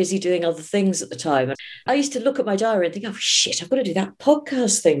both quite busy doing other things at the time. I used to look at my diary and think, oh, shit, I've got to do that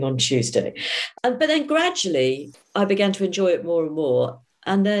podcast thing on Tuesday. But then gradually, I began to enjoy it more and more.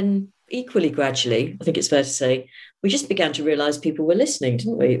 And then equally gradually, I think it's fair to say, we just began to realise people were listening,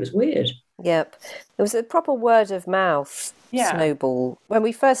 didn't we? It was weird. Yep. It was a proper word of mouth snowball. When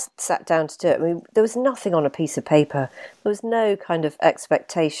we first sat down to do it, there was nothing on a piece of paper. There was no kind of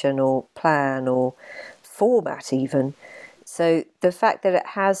expectation or plan or format even. So the fact that it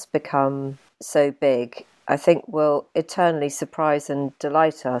has become so big, I think will eternally surprise and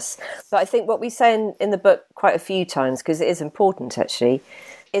delight us. But I think what we say in the book quite a few times, because it is important actually,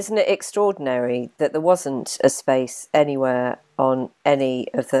 isn't it extraordinary that there wasn't a space anywhere on any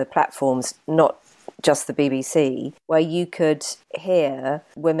of the platforms, not just the BBC, where you could hear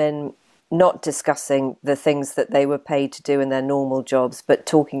women not discussing the things that they were paid to do in their normal jobs, but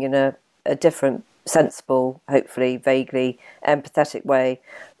talking in a different, sensible, hopefully vaguely empathetic way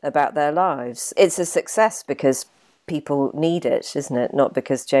about their lives. It's a success because people need it, isn't it? Not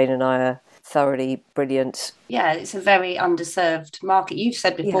because Jane and I are thoroughly brilliant. Yeah, it's a very underserved market. You've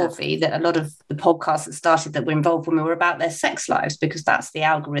said before, Fee, that a lot of the podcasts that started that were involved women were about their sex lives because that's the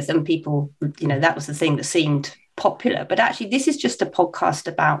algorithm. People, that was the thing that seemed popular. But actually, this is just a podcast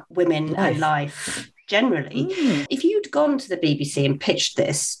about women and life generally. If you'd gone to the BBC and pitched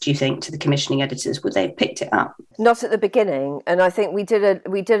this, do you think, to the commissioning editors, would they have picked it up? Not at the beginning, and I think we did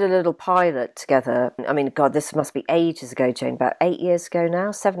a little pilot together. I mean, God, this must be ages ago, Jane, about 8 years ago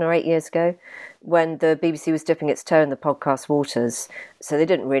now, 7 or 8 years ago, when the BBC was dipping its toe in the podcast waters. So they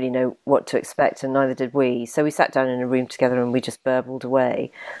didn't really know what to expect, and neither did we. So we sat down in a room together and we just burbled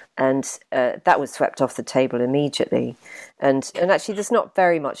away. And that was swept off the table immediately. And actually, there's not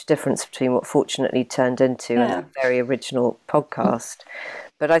very much difference between what Fortunately turned into and a very original podcast.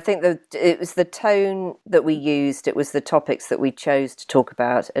 But I think that it was the tone that we used, it was the topics that we chose to talk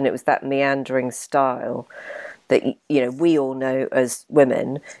about, and it was that meandering style that, you know, we all know as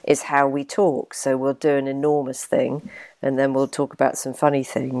women is how we talk. So we'll do an enormous thing and then we'll talk about some funny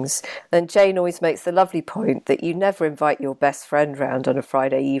things. And Jane always makes the lovely point that you never invite your best friend round on a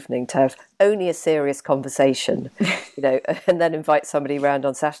Friday evening to have only a serious conversation, you know, and then invite somebody round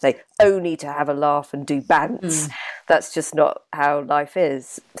on Saturday only to have a laugh and do bants. That's just not how life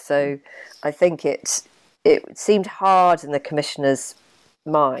is. So I think it seemed hard in the commissioners'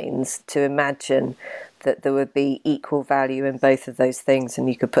 minds to imagine that there would be equal value in both of those things and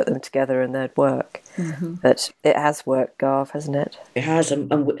you could put them together and they'd work. But it has worked, Garv, hasn't it? It has,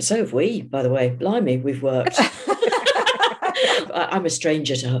 and so have we, by the way. Blimey, we've worked. I'm a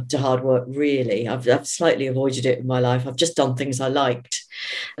stranger to hard work, really. I've slightly avoided it in my life. I've just done things I liked.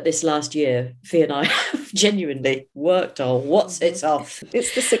 This last year, Fee and I have genuinely worked on what's its off.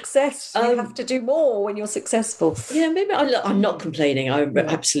 It's the success. You have to do more when you're successful. Yeah, maybe I'm not complaining. I'm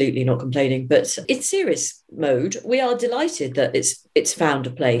absolutely not complaining. But in serious mode, we are delighted that it's found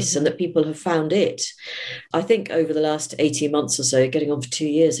a place and that people have found it. I think over the last 18 months or so, getting on for 2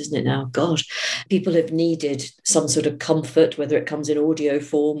 years, isn't it now? God, people have needed some sort of comfort, whether it comes in audio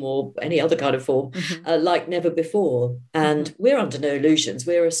form or any other kind of form, like never before. And we're under no illusions.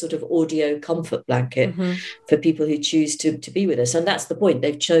 We're a sort of audio comfort blanket for people who choose to be with us. And that's the point.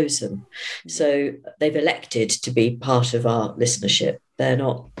 They've chosen. So they've elected to be part of our listenership. They're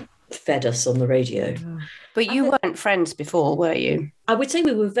not fed us on the radio. But you weren't friends before, were you? I would say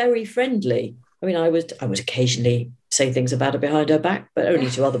we were very friendly. I mean, I would occasionally say things about her behind her back, but only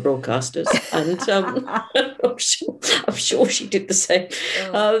to other broadcasters. And I'm sure she did the same.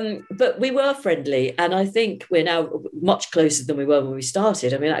 But we were friendly. And I think we're now much closer than we were when we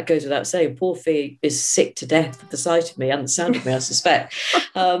started. I mean, that goes without saying. Poor Fee is sick to death at the sight of me and the sound of me, I suspect.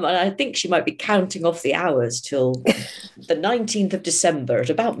 And I think she might be counting off the hours till the 19th of December at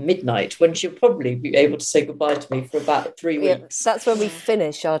about midnight, when she'll probably be able to say goodbye to me for about 3 weeks. That's when we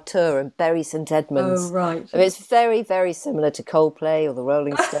finish our tour in Bury St Edmunds. Oh, right. I mean, it's very, very similar to Coldplay or the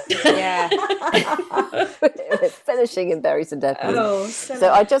Rolling Stones. Yeah. We're finishing in Bury St Edmunds.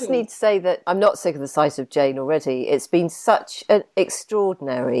 So I just need to say that I'm not sick of the sight of Jane already. It's been such an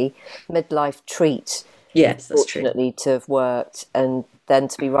extraordinary midlife treat. Yes, that's true. Fortunately, to have worked and then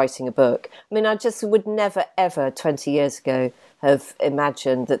to be writing a book. I mean, I just would never, ever 20 years ago have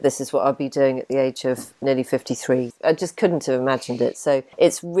imagined that this is what I'd be doing at the age of nearly 53. I just couldn't have imagined it. So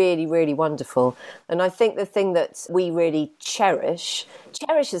it's really, really wonderful. And I think the thing that we really cherish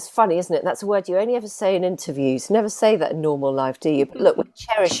is funny, isn't it? That's a word you only ever say in interviews. Never say that in normal life, do you? But look, we're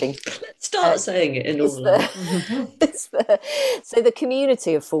cherishing. Let's start saying it in normal life. So the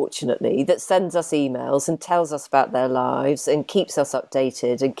community of Fortunately that sends us emails and tells us about their lives and keeps us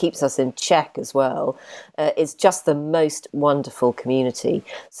updated and keeps us in check as well is just the most wonderful community.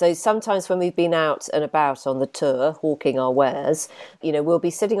 So sometimes when we've been out and about on the tour, hawking our wares, you know, we'll be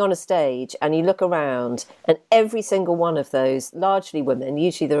sitting on a stage and you look around and every single one of those, largely women,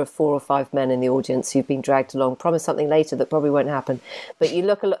 usually there are 4 or 5 men in the audience who've been dragged along, promise something later that probably won't happen. But you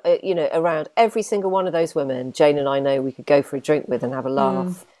look, you know, around every single one of those women, Jane and I know we could go for a drink with and have a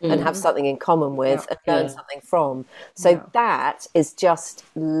laugh and have something in common with and learn something from. So that is just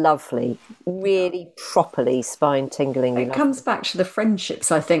lovely, really properly spine-tingling. It comes back to the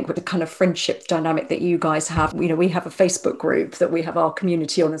friendships, I think, with the kind of friendship dynamic that you guys have. You know, we have a Facebook group that we have our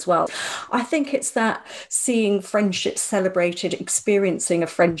community on as well. I think it's that seeing friendships celebrated, experiencing a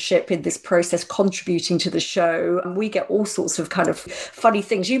friendship in this process, contributing to the show. And we get all sorts of kind of funny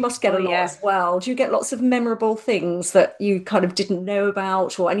things. You must get a lot as well. Do you get lots of memorable things that you kind of didn't know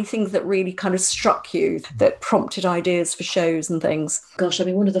about, or anything that really kind of struck you that prompted ideas for shows and things? Gosh, I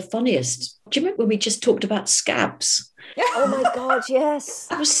mean, one of the funniest. Do you remember when we just talked about scabs? Oh my God, yes.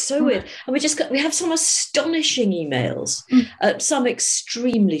 That was so weird. And we have some astonishing emails, some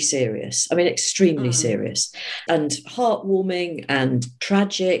extremely serious. I mean, extremely serious and heartwarming and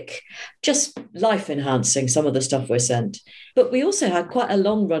tragic, just life enhancing, some of the stuff we're sent. But we also had quite a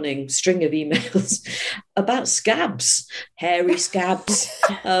long running string of emails about scabs, hairy scabs,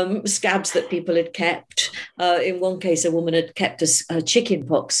 scabs that people had kept. In one case, a woman had kept a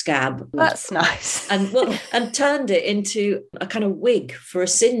chickenpox scab. That's nice. And turned it into a kind of wig for a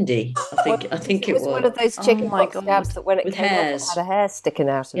Cindy. I think it was one of those chickenpox scabs that when it came hairs. off, it had a hair sticking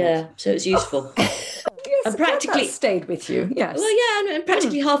out of it. Yeah, so it was useful. Yes, and practically that stayed with you. Yes. Well, yeah, and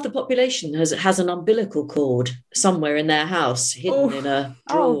practically half the population has an umbilical cord somewhere in their house, hidden in a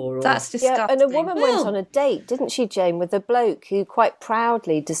drawer. That's disgusting. Yeah, and a woman went on a date, didn't she, Jane, with a bloke who quite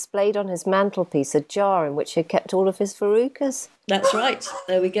proudly displayed on his mantelpiece a jar in which he kept all of his verrucas. That's right.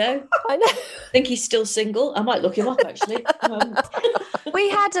 There we go. I know. I think he's still single. I might look him up, actually. We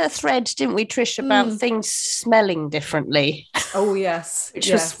had a thread, didn't we, Trish, about things smelling differently. Oh, yes.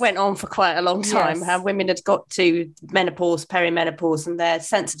 Which went on for quite a long time, how women had got to menopause, perimenopause, and their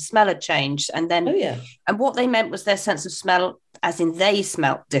sense of smell had changed. And then, and what they meant was their sense of smell, as in they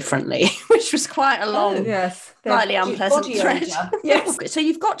smelt differently, which was quite a long, slightly unpleasant thread. Yes. So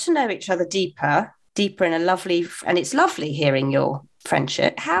you've got to know each other deeper in a lovely, and it's lovely hearing your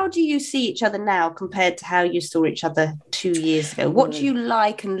friendship. How do you see each other now compared to how you saw each other 2 years ago? What do you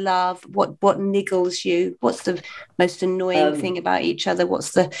like and love? What niggles you? What's the most annoying thing about each other?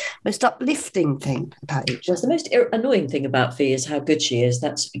 What's the most uplifting thing about each other? The most annoying thing about Fee is how good she is.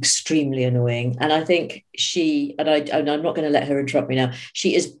 That's extremely annoying. And I think she, and I'm not going to let her interrupt me now,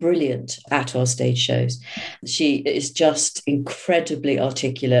 she is brilliant at our stage shows. She is just incredibly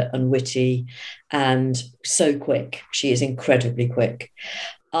articulate and witty and so quick. She is incredibly quick.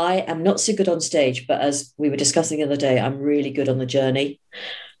 I am not so good on stage, but as we were discussing the other day, I'm really good on the journey.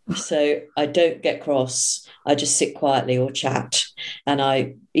 So I don't get cross. I just sit quietly or chat, and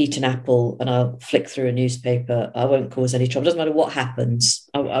I eat an apple and I'll flick through a newspaper. I won't cause any trouble. Doesn't matter what happens.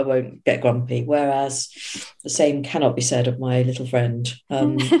 I won't get grumpy. Whereas the same cannot be said of my little friend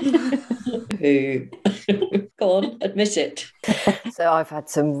who, go on, admit it. So I've had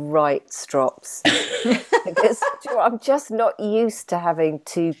some right strops because I'm just not used to having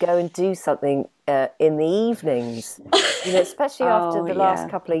to go and do something in the evenings, especially after the last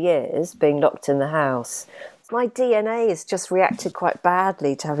couple of years being locked in the house. My DNA has just reacted quite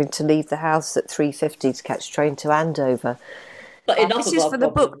badly to having to leave the house at 3:50 to catch a train to Andover. But this is for the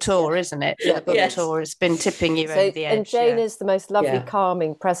book tour, isn't it? The book tour has been tipping you over the edge. And Jane is the most lovely,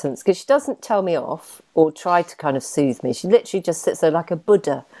 calming presence because she doesn't tell me off or try to kind of soothe me. She literally just sits there like a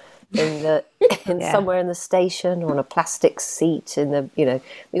Buddha somewhere in the station or on a plastic seat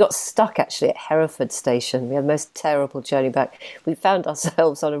we got stuck actually at Hereford station. We had the most terrible journey back. We found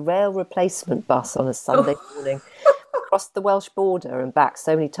ourselves on a rail replacement bus on a Sunday morning, crossed the Welsh border and back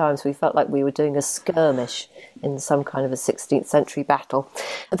so many times we felt like we were doing a skirmish in some kind of a 16th century battle.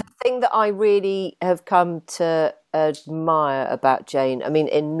 And the thing that I really have come to admire about Jane, I mean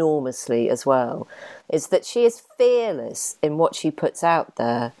enormously as well, is that she is fearless in what she puts out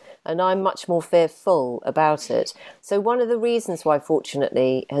there. And I'm much more fearful about it. So one of the reasons why,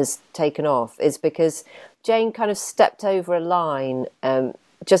 fortunately, has taken off is because Jane kind of stepped over a line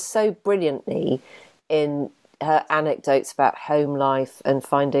just so brilliantly in her anecdotes about home life and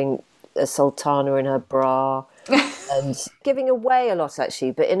finding a sultana in her bra and giving away a lot,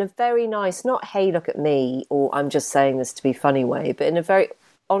 actually, but in a very nice, not, hey, look at me, or I'm just saying this to be funny way, but in a very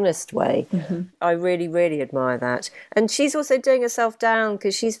honest way. Mm-hmm. I really, really admire that. And she's also doing herself down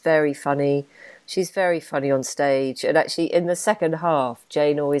because she's very funny. She's very funny on stage. And actually, in the second half,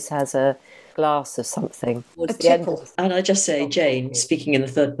 Jane always has a glass of something. A tipple. And I just say, Jane, speaking in the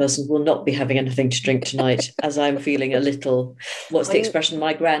third person, will not be having anything to drink tonight, as I'm feeling a little, what's the expression,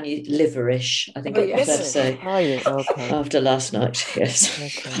 my granny, liverish, I think it's fair to say. Are you? Okay. After last night, yes.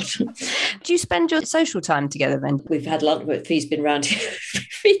 Okay. Do you spend your social time together then? We've had lunch, but Fee's been round here.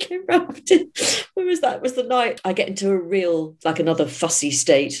 Fee came round. When was that? It was the night I get into a real, like another fussy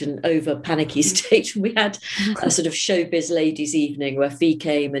state and over panicky state. We had a sort of showbiz ladies' evening where Fee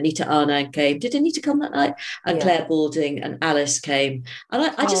came, Anita Arnand came. Did Anita come that night? And Claire Balding and Alice came. And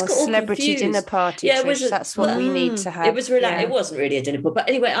I just got all celebrity confused. Dinner party. Yeah, that's what we need to have. It was relaxed. Yeah. It wasn't really a dinner party, but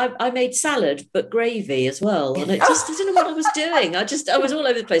anyway, I made salad but gravy as well, and I don't know what I was doing. I was all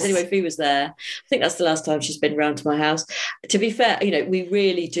over the place. Anyway, Fee was there. I think that's the last time she's been round to my house. To be fair, we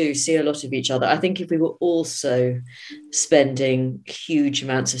really do see a lot of each other. I think if we were also spending huge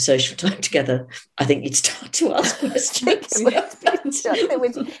amounts of social time together, I think you'd start to ask questions. I think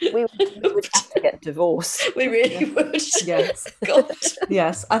we would have to get divorced. We really would. Yes. God.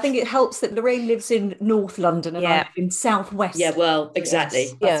 Yes. I think it helps that Lorraine lives in North London and I live in South West. Yeah, well, exactly.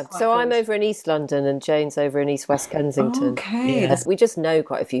 Yes, Yeah, so I'm over in East London and Jane's over in East West Kensington. Okay. Yeah. We just know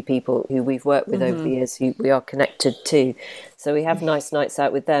quite a few people who we've worked with over the years who we are connected to. So we have nice nights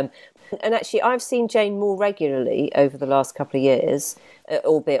out with them. And actually, I've seen Jane more regularly over the last couple of years,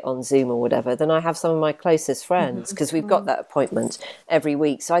 albeit on Zoom or whatever, than I have some of my closest friends, because we've got that appointment every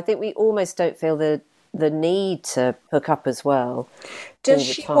week. So I think we almost don't feel the need to hook up as well. Does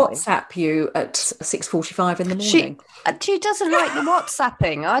she WhatsApp you at 6:45 in the morning? She doesn't like the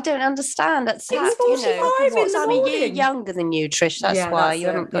WhatsApping. I don't understand. That's 6:45 I'm a year younger than you, Trish. That's why you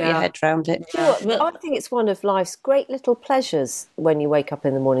haven't got your head around it. You know what? I think it's one of life's great little pleasures when you wake up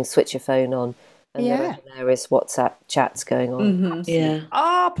in the morning, switch your phone on, and there is WhatsApp chats going on. Yeah.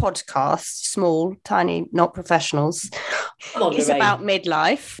 Our podcast, small, tiny, not professionals, is about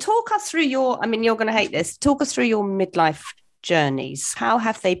midlife. Talk us through you're going to hate this. Talk us through your midlife journeys. How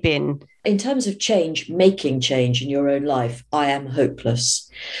have they been? In terms of making change in your own life, I am hopeless.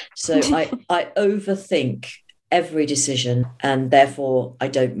 So I overthink every decision, and therefore I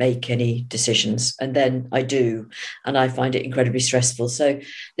don't make any decisions. And then I do, and I find it incredibly stressful. So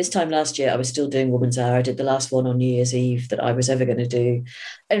this time last year, I was still doing Woman's Hour. I did the last one on New Year's Eve that I was ever going to do.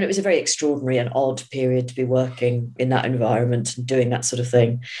 And it was a very extraordinary and odd period to be working in that environment and doing that sort of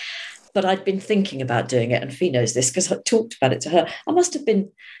thing. But I'd been thinking about doing it, and Fee knows this because I talked about it to her. I must have been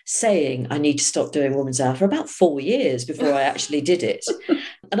saying I need to stop doing Woman's Hour for about 4 years before I actually did it.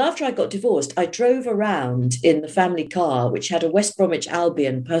 And after I got divorced, I drove around in the family car, which had a West Bromwich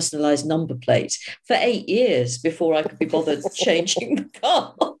Albion personalised number plate, for 8 years before I could be bothered changing the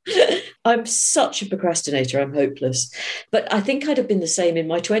car. I'm such a procrastinator. I'm hopeless. But I think I'd have been the same in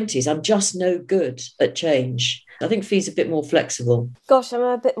my 20s. I'm just no good at change. I think Fee's a bit more flexible. Gosh, I'm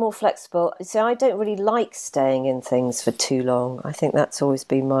a bit more flexible. See, I don't really like staying in things for too long. I think that's always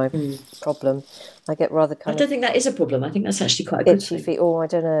been my problem. I get rather I don't think that is a problem. I think that's actually quite a good itchy thing. feet. Oh, I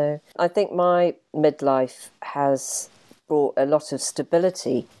don't know. I think my midlife has brought a lot of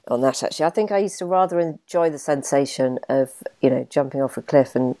stability on that, actually. I think I used to rather enjoy the sensation of, jumping off a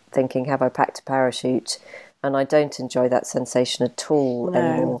cliff and thinking, have I packed a parachute? And I don't enjoy that sensation at all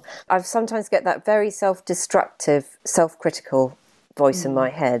anymore. I sometimes get that very self-destructive, self-critical voice in my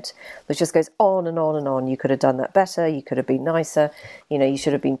head which just goes on and on and on. You could have done that better. You could have been nicer. You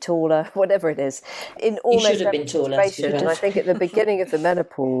should have been taller. Whatever it is, in almost every situation. And I think at the beginning of the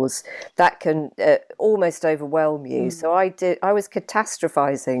menopause, that can almost overwhelm you. So I was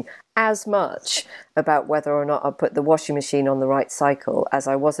catastrophizing as much about whether or not I put the washing machine on the right cycle as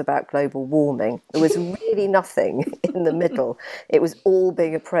I was about global warming. There was really nothing in the middle. It was all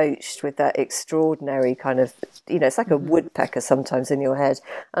being approached with that extraordinary kind of, it's like a woodpecker sometimes in your head.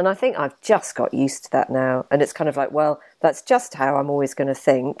 And I think I've just got used to that now. And it's kind of like, well, that's just how I'm always going to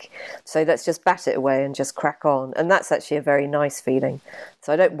think. So let's just bat it away and just crack on. And that's actually a very nice feeling.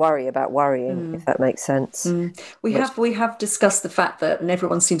 So I don't worry about worrying, if that makes sense. We have discussed the fact that, and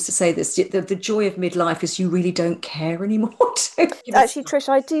everyone seems to say this, the joy of midlife is you really don't care anymore. Actually, Trish,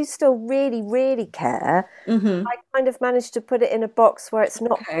 I do still really, really care. I kind of managed to put it in a box where it's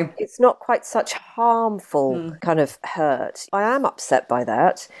not quite such harmful kind of hurt. I am upset by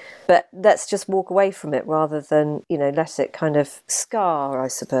that, but let's just walk away from it rather than, let it kind of scar, I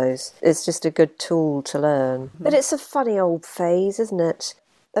suppose. It's just a good tool to learn. But it's a funny old phase, isn't it?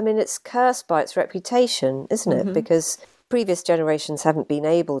 I mean, it's cursed by its reputation, isn't it? Because previous generations haven't been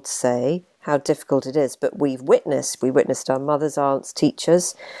able to say how difficult it is, but we witnessed our mothers, aunts,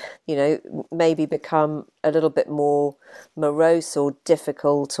 teachers, maybe become a little bit more morose or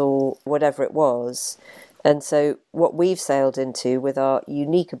difficult or whatever it was. And so what we've sailed into with our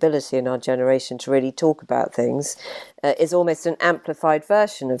unique ability in our generation to really talk about things is almost an amplified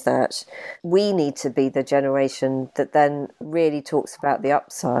version of that. We need to be the generation that then really talks about the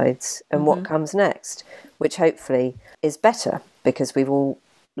upsides and what comes next, which hopefully is better because we've all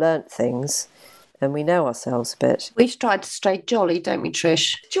learnt things and we know ourselves a bit. We've tried to stay jolly, don't we,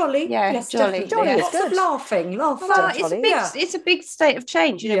 Trish? Jolly? Yeah, yes, jolly. Jolly Yeah. is good. Laughing. Well, it's a big state of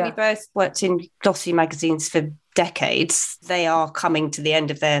change. We both worked in glossy magazines for decades. They are coming to the end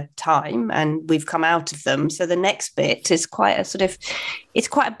of their time and we've come out of them. So the next bit is quite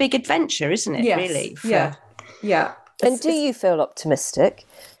a big adventure, isn't it, really? Yeah. And do you feel optimistic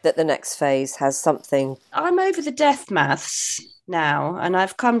that the next phase has something? I'm over the death maths now, and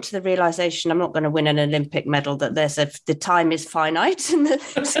I've come to the realization I'm not going to win an Olympic medal, that the time is finite, and that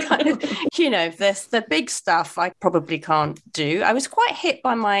it's kind of, there's the big stuff I probably can't do. I was quite hit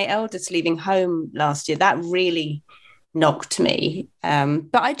by my eldest leaving home last year. That really knocked me. But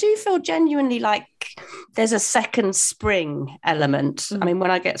I do feel genuinely like there's a second spring element. I mean,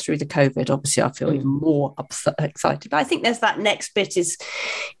 when I get through the COVID, obviously I feel even more excited. But I think there's that next bit is,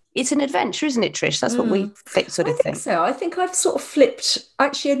 it's an adventure, isn't it, Trish? That's what we think. I think so. I think I've sort of flipped,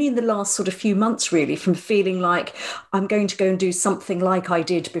 actually only in the last sort of few months, really, from feeling like I'm going to go and do something like I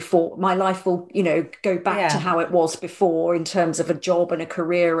did before. My life will, go back to how it was before in terms of a job and a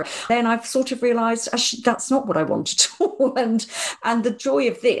career. Then I've sort of realised, actually, that's not what I want at all. And the joy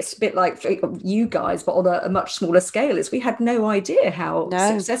of this, a bit like you guys, but on a much smaller scale, is we had no idea how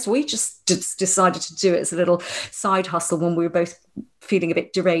successful. We just decided to do it as a little side hustle when we were both feeling a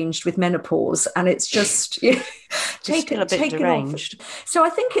bit deranged with menopause, and it's just taken off. So I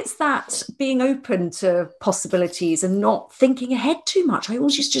think it's that being open to possibilities and not thinking ahead too much. I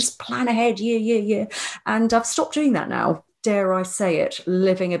always used to just plan ahead year, and I've stopped doing that now. Dare I say it,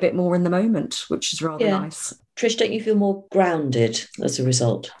 living a bit more in the moment, which is rather nice. Trish, don't you feel more grounded as a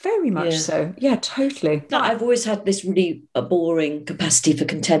result? Very much so. Yeah, totally. I've always had this really boring capacity for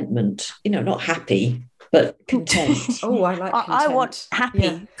contentment. Not happy, but content. Oh, I like content. I want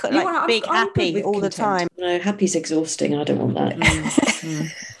happy, big happy all the time. No, happy's exhausting. I don't want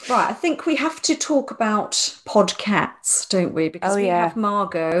that. Right, I think we have to talk about podcats, don't we? Because we have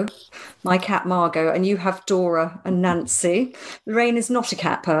Margot, my cat Margot, and you have Dora and Nancy. Lorraine is not a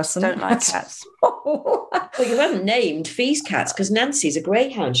cat person. Don't like cats. Well, you haven't named Fee's cats because Nancy's a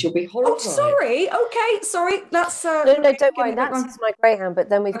greyhound. She'll be horrified. Oh, sorry. Okay, sorry. That's no, don't worry. Nancy's my greyhound, but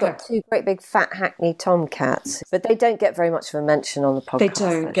then we've got two great big fat Hackney tomcats, but they don't get very much of a mention on the podcast. They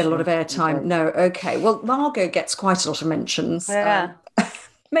don't get a lot of airtime. No, okay. Well, Margot gets quite a lot of mentions. Yeah.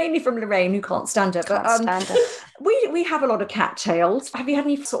 Mainly from Lorraine, who can't stand her. We have a lot of cat tales. Have you had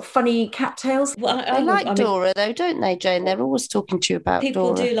any sort of funny cat tales? Well, they like Dora, though, don't they, Jane? They're always talking to you about Dora.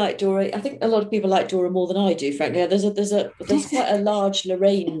 People do like Dora. I think a lot of people like Dora more than I do, frankly. There's quite a large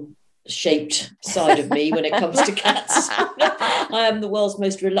Lorraine shaped side of me when it comes to cats. I am the world's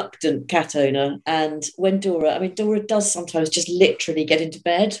most reluctant cat owner, and when Dora does sometimes just literally get into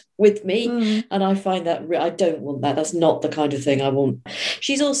bed with me, and I find that I don't want that. That's not the kind of thing I want.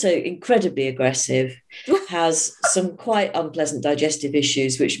 She's also incredibly aggressive, has some quite unpleasant digestive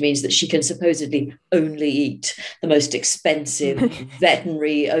issues, which means that she can supposedly only eat the most expensive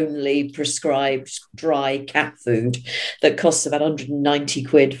veterinary only prescribed dry cat food that costs about 190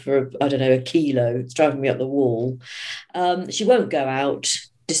 quid for a kilo. It's driving me up the wall. She won't go out,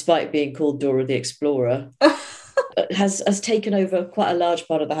 despite being called Dora the Explorer. Has taken over quite a large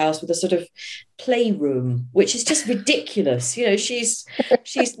part of the house with a sort of playroom, which is just ridiculous. She'll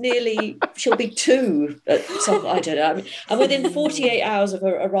be 2 at some, I don't know. And within 48 hours of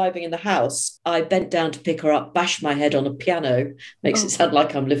her arriving in the house, I bent down to pick her up, bashed my head on a piano. Makes it sound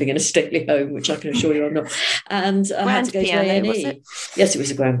like I'm living in a stately home, which I can assure you I'm not. And I had to go to A&E. Yes, it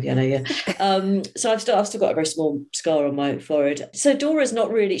was a grand piano, yeah. So I've still got a very small scar on my forehead. So Dora's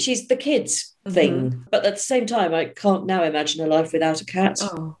not really, she's the kids thing, but at the same time I can't now imagine a life without a cat.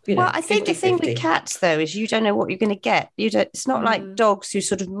 Well, I think 50-50. The thing with cats though is you don't know what you're going to get. It's not like dogs who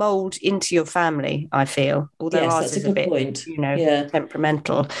sort of mold into your family, I feel, although ours is a bit point.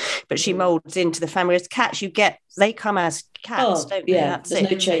 Temperamental, but she molds into the family. As cats, they come as cats, don't they? There's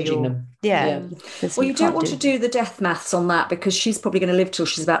no changing them. Yeah. Well, you don't want to do the death maths on that because she's probably going to live till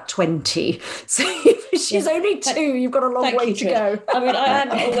she's about 20. So if she's only 2, you've got a long way to go. I mean, I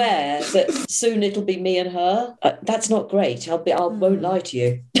am aware that soon it'll be me and her. That's not great. I won't lie to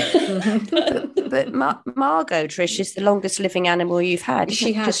you. But Margot, Trish, is the longest living animal you've had.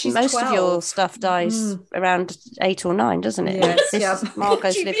 She has. She's most 12. Of your stuff dies around 8 or 9, doesn't it? Yes,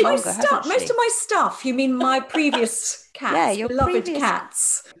 Margot's lived longer, hasn't she? Most of my stuff. You mean my previous cats? Yeah, your beloved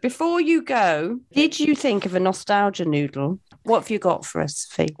cats. Before you go, did you think of a nostalgia noodle? What have you got for us,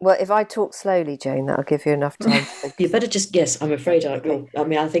 Fee? Well, if I talk slowly, Jane, that'll give you enough time. You better just guess. I'm afraid I will. I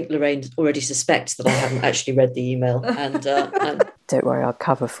mean, I think Lorraine already suspects that I haven't actually read the email. And don't worry, I'll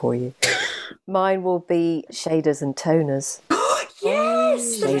cover for you. Mine will be shaders and toners.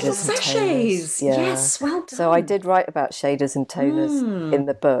 Yes, the little sachets. Yeah. Yes, well done. So I did write about shaders and toners in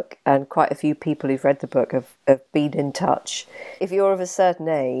the book, and quite a few people who've read the book have been in touch. If you're of a certain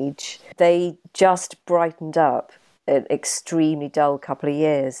age, they just brightened up an extremely dull couple of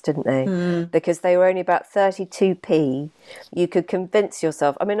years, didn't they? Because they were only about 32p. You could convince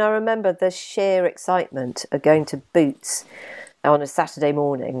yourself. I mean, I remember the sheer excitement of going to Boots on a Saturday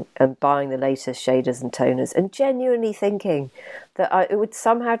morning and buying the latest shaders and toners and genuinely thinking, that it would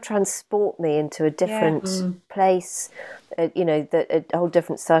somehow transport me into a different place. A whole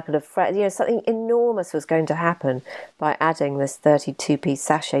different circle of friends. Something enormous was going to happen by adding this 32p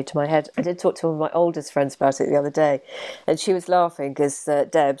sachet to my head. I did talk to one of my oldest friends about it the other day, and she was laughing because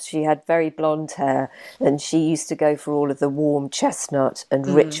Debs, she had very blonde hair, and she used to go for all of the warm chestnut and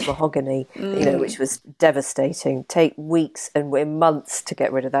rich mahogany, which was devastating. Take weeks and months to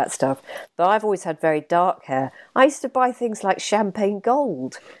get rid of that stuff. But I've always had very dark hair. I used to buy things like champagne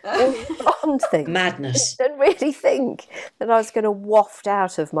gold, all blonde things. Madness. And really think that I was going to waft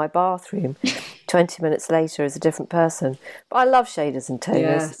out of my bathroom 20 minutes later as a different person. But I love shaders and toners.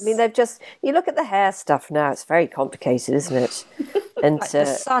 Yes. I mean, you look at the hair stuff now, it's very complicated, isn't it? And like the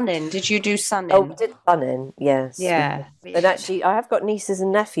sun-in. Did you do sun-in? Oh, we did sun-in, yes. Yeah. And actually, I have got nieces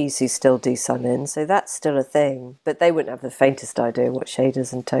and nephews who still do sun-in, so that's still a thing. But they wouldn't have the faintest idea what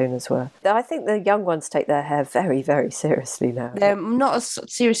shaders and toners were. I think the young ones take their hair very, very seriously now. They're not as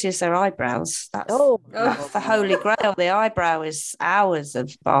seriously as their eyebrows. That's the holy grail. The eyebrow is hours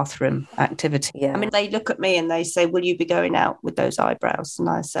of bathroom activity. Yeah. I mean, they look at me and they say, will you be going out with those eyebrows? And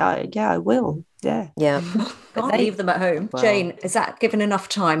I say, yeah, I will. Yeah. Can't leave them at home. Well, Jane, is that given enough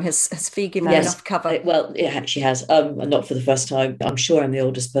time? Has Fee given enough cover? It actually has. Not for the first time. I'm sure I'm the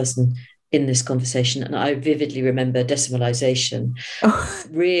oldest person in this conversation, and I vividly remember decimalisation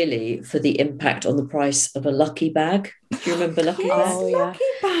really for the impact on the price of a Lucky bag. Do you remember Lucky bags? Oh, Lucky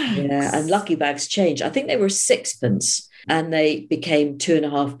bags. Yeah, and Lucky bags changed. I think they were 6p and they became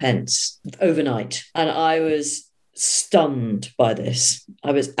 2.5p overnight. And I was stunned by this.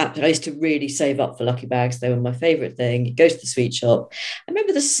 I used to really save up for Lucky bags. They were my favourite thing. You go to the sweet shop. I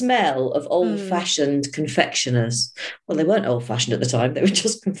remember the smell of old-fashioned confectioners. Well, they weren't old-fashioned at the time. They were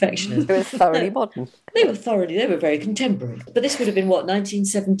just confectioners. They were thoroughly modern. They were very contemporary. But this would have been,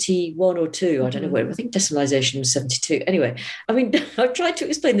 1971 or 2? I don't know when. I think decimalisation was 72. Anyway, I mean, I've tried to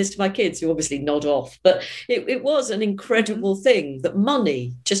explain this to my kids, who obviously nod off, but it was an incredible thing that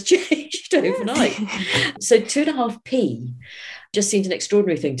money just changed overnight. So 2.5p just seemed an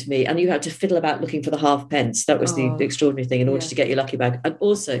extraordinary thing to me. And you had to fiddle about looking for the half-pence. That was the extraordinary thing in order to get your Lucky bag. And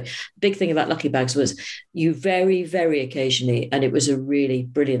also, the big thing about Lucky bags was you very, very occasionally, and it was a really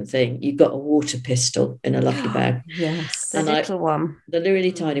brilliant thing, you got a water pistol in a Lucky bag. Yes. The little one. The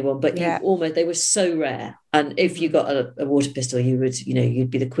really tiny one. But they were so rare. And if you got a water pistol, you would,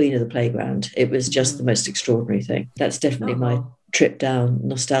 you'd be the queen of the playground. It was just the most extraordinary thing. That's definitely my trip down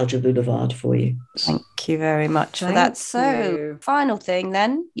Nostalgia Boulevard for you. Thank you very much for that. So, final thing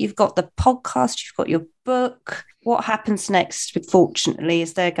then, you've got the podcast, you've got your book. What happens next? Fortunately,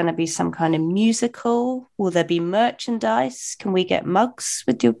 is there going to be some kind of musical? Will there be merchandise? Can we get mugs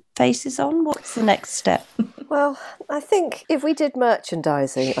with your faces on? What's the next step? Well, I think if we did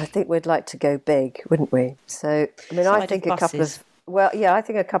merchandising, I think we'd like to go big, wouldn't we? So, I mean, I think a couple of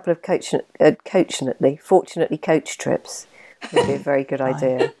fortunately coach trips would be a very good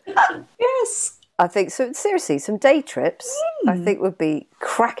idea. Yes. I think so. Seriously, some day trips I think would be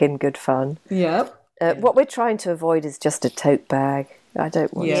cracking good fun. Yep. What we're trying to avoid is just a tote bag. I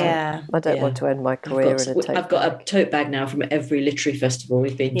don't want to. I don't want to end my career in a tote bag. I've got a tote bag now from every literary festival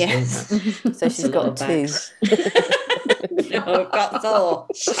we've been to. So she's got 2. No, I've got 4.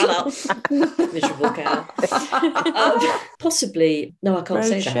 Shut up. Miserable cow. Possibly. No, I can't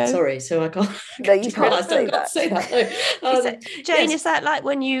say that. Sorry. So I can't. No, you can't say that. No. Jane, is that like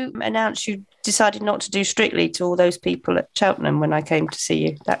when you announced you decided not to do Strictly to all those people at Cheltenham when I came to see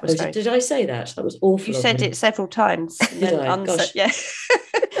you? That was did I say that? That was awful. You said it several times. Did I? Gosh. Yeah.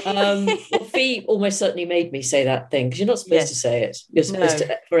 Fee almost certainly made me say that thing, because you're not supposed to say it. You're supposed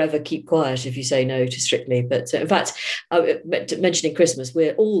to forever keep quiet if you say no to Strictly. But in fact, mentioning Christmas,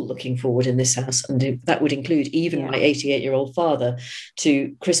 we're all looking forward in this house, and that would include even my 88-year-old father,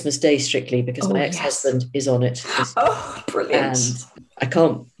 to Christmas Day Strictly, because my ex-husband is on it. Oh, brilliant. And I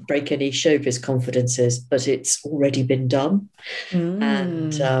can't break any showbiz confidences, but it's already been done.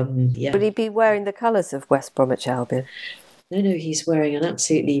 And Would he be wearing the colours of West Bromwich Albion? No, he's wearing an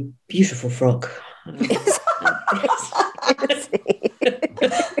absolutely beautiful frock.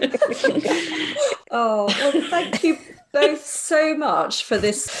 Oh, well, thank you both so much for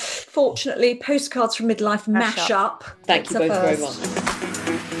this, fortunately, Postcards from Midlife mashup. Thank you both very much.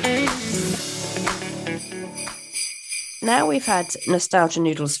 Now we've had nostalgia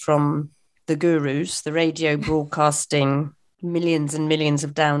noodles from the gurus, the radio broadcasting millions and millions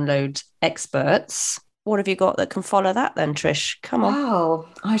of download experts. what have you got that can follow that then, Trish? Come on. Wow,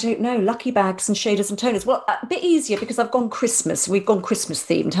 I don't know. Lucky bags and shaders and toners. Well, a bit easier because I've gone Christmas. We've gone Christmas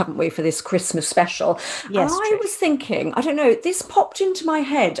themed, haven't we, for this Christmas special? Yes. And I was thinking, I don't know, this popped into my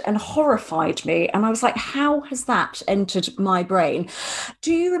head and horrified me. And I was like, how has that entered my brain?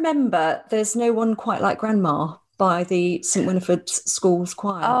 Do you remember There's No One Quite Like Grandma by the St. Winifred's Schools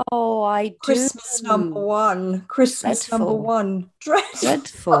Choir? Oh, I do. Christmas number one. Christmas Dreadful. number one.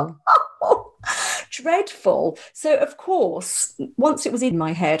 Dreadful. Dreadful. So, of course, once it was in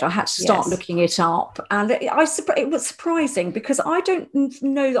my head, I had to start looking it up. And it was surprising because I don't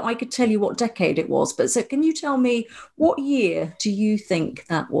know that I could tell you what decade it was. But so can you tell me, what year do you think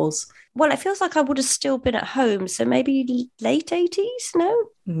that was? Well, it feels like I would have still been at home. So maybe late 80s? No?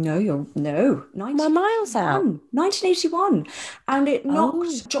 No. My miles out. 1981. And it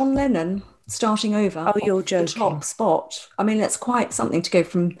knocked John Lennon starting over. Oh, you're joking. The top spot. I mean, that's quite something to go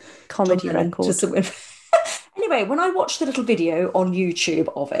from comedy record to Anyway, when I watched the little video on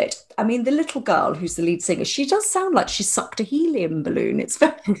YouTube of it, I mean, the little girl who's the lead singer, she does sound like she sucked a helium balloon. It's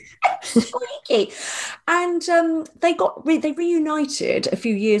very squeaky. And they reunited a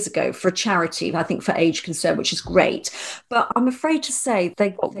few years ago for a charity, I think for Age Concern, which is great. But I'm afraid to say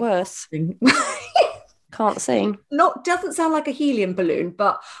they got worse. Can't sing. Doesn't sound like a helium balloon,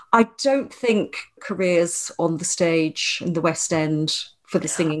 but I don't think careers on the stage in the West End for the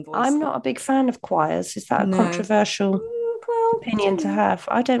singing voice. I'm not a big fan of choirs. Is that a controversial opinion to have?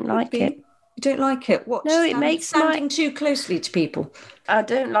 I don't like it. You don't like it? What? No, it makes standing too closely to people. I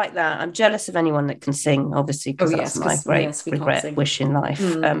don't like that. I'm jealous of anyone that can sing, obviously, because that's my great regret, wish in life.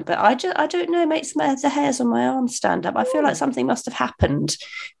 But I don't know, it makes the hairs on my arms stand up. I feel like something must have happened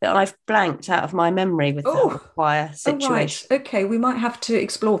that I've blanked out of my memory with the choir situation. Right. Okay, we might have to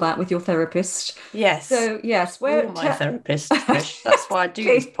explore that with your therapist. Yes. So, yes. You're my therapist, Trish. That's why I do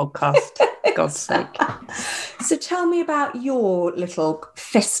this podcast, for God's sake. So tell me about your little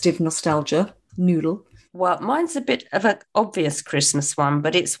festive nostalgia noodle. Well, mine's a bit of an obvious Christmas one,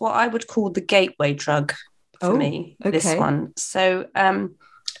 but it's what I would call the gateway drug for me, this one. So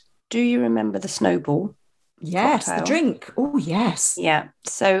do you remember the Snowball? Yes, cocktail? The drink. Oh, yes. Yeah.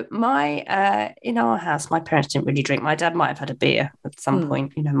 So in our house, my parents didn't really drink. My dad might have had a beer at some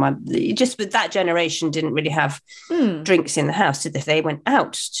point. You know, just with that generation didn't really have drinks in the house, did they? They went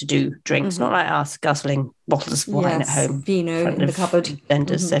out to do drinks, not like us guzzling bottles of wine at home. Vino in the cupboard.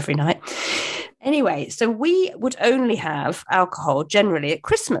 Vendors every night. Anyway, so we would only have alcohol generally at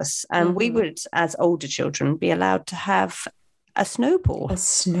Christmas, and we would, as older children, be allowed to have a snowball. A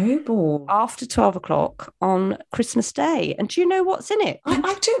snowball. After 12 o'clock on Christmas Day. And do you know what's in it? I don't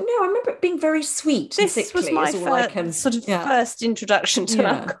know. I remember it being very sweet. This was my first introduction to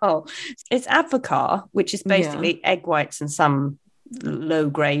alcohol. It's Advocaat, which is basically egg whites and some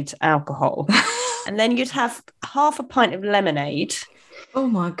low-grade alcohol. And then you'd have half a pint of lemonade. Oh,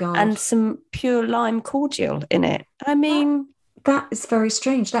 my God. And some pure lime cordial in it. I mean... That is very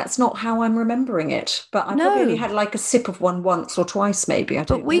strange. That's not how I'm remembering it. But I probably only had like a sip of one once or twice, maybe. I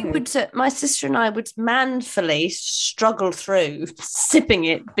don't know. My sister and I would manfully struggle through sipping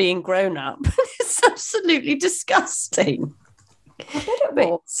it, being grown up. It's absolutely disgusting. I bet it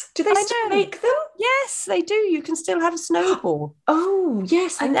was. Do they still make them? Yes, they do. You can still have a snowball. Oh,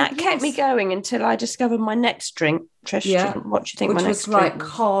 yes. And that kept me going until I discovered my next drink. Trish, what do you think my next drink was? Which was like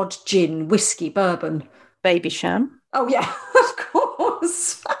hard gin, whiskey, bourbon. Babycham. Oh, yeah, of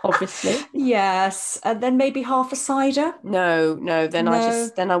course. Obviously. Yes. And then maybe half a cider? No. Then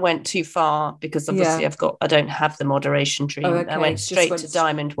I went too far because obviously I don't have the moderation dream. Oh, okay. I went straight to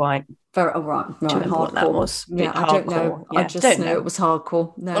Diamond White. Right. Hardcore. What that was? Yeah, I don't know. Yeah, I just know it was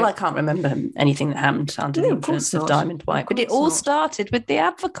hardcore. No. Well, I can't remember anything that happened under the influence of Diamond White. But it all started with the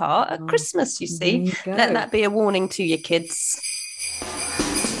Advocaat at Christmas, you see. Let that be a warning to your kids.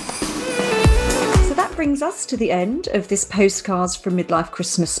 Brings us to the end of this Postcards from Midlife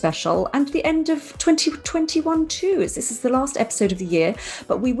Christmas special and the end of 2021 too, as this is the last episode of the year,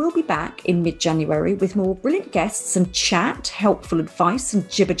 but we will be back in mid-January with more brilliant guests and chat, helpful advice and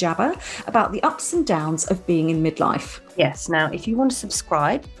jibber-jabber about the ups and downs of being in midlife. Yes, now if you want to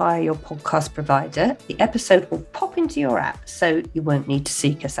subscribe via your podcast provider, the episode will pop into your app so you won't need to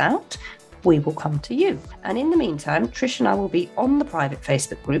seek us out. We will come to you. And in the meantime, Trish and I will be on the private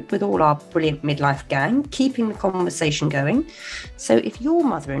Facebook group with all our brilliant midlife gang, keeping the conversation going. So if your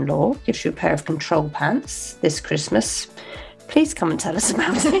mother-in-law gives you a pair of control pants this Christmas, please come and tell us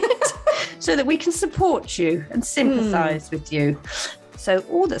about it so that we can support you and sympathise with you. So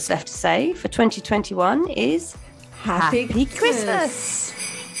all that's left to say for 2021 is Happy Christmas!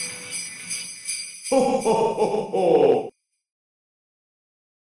 Ho, ho, ho, ho.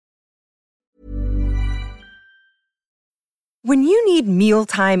 When you need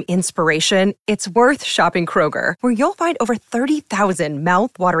mealtime inspiration, it's worth shopping Kroger, where you'll find over 30,000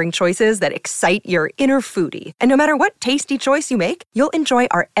 mouth-watering choices that excite your inner foodie. And no matter what tasty choice you make, you'll enjoy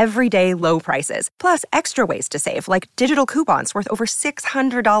our everyday low prices, plus extra ways to save, like digital coupons worth over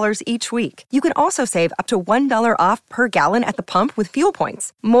 $600 each week. You can also save up to $1 off per gallon at the pump with fuel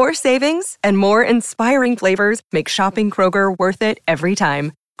points. More savings and more inspiring flavors make shopping Kroger worth it every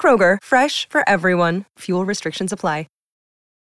time. Kroger, fresh for everyone. Fuel restrictions apply.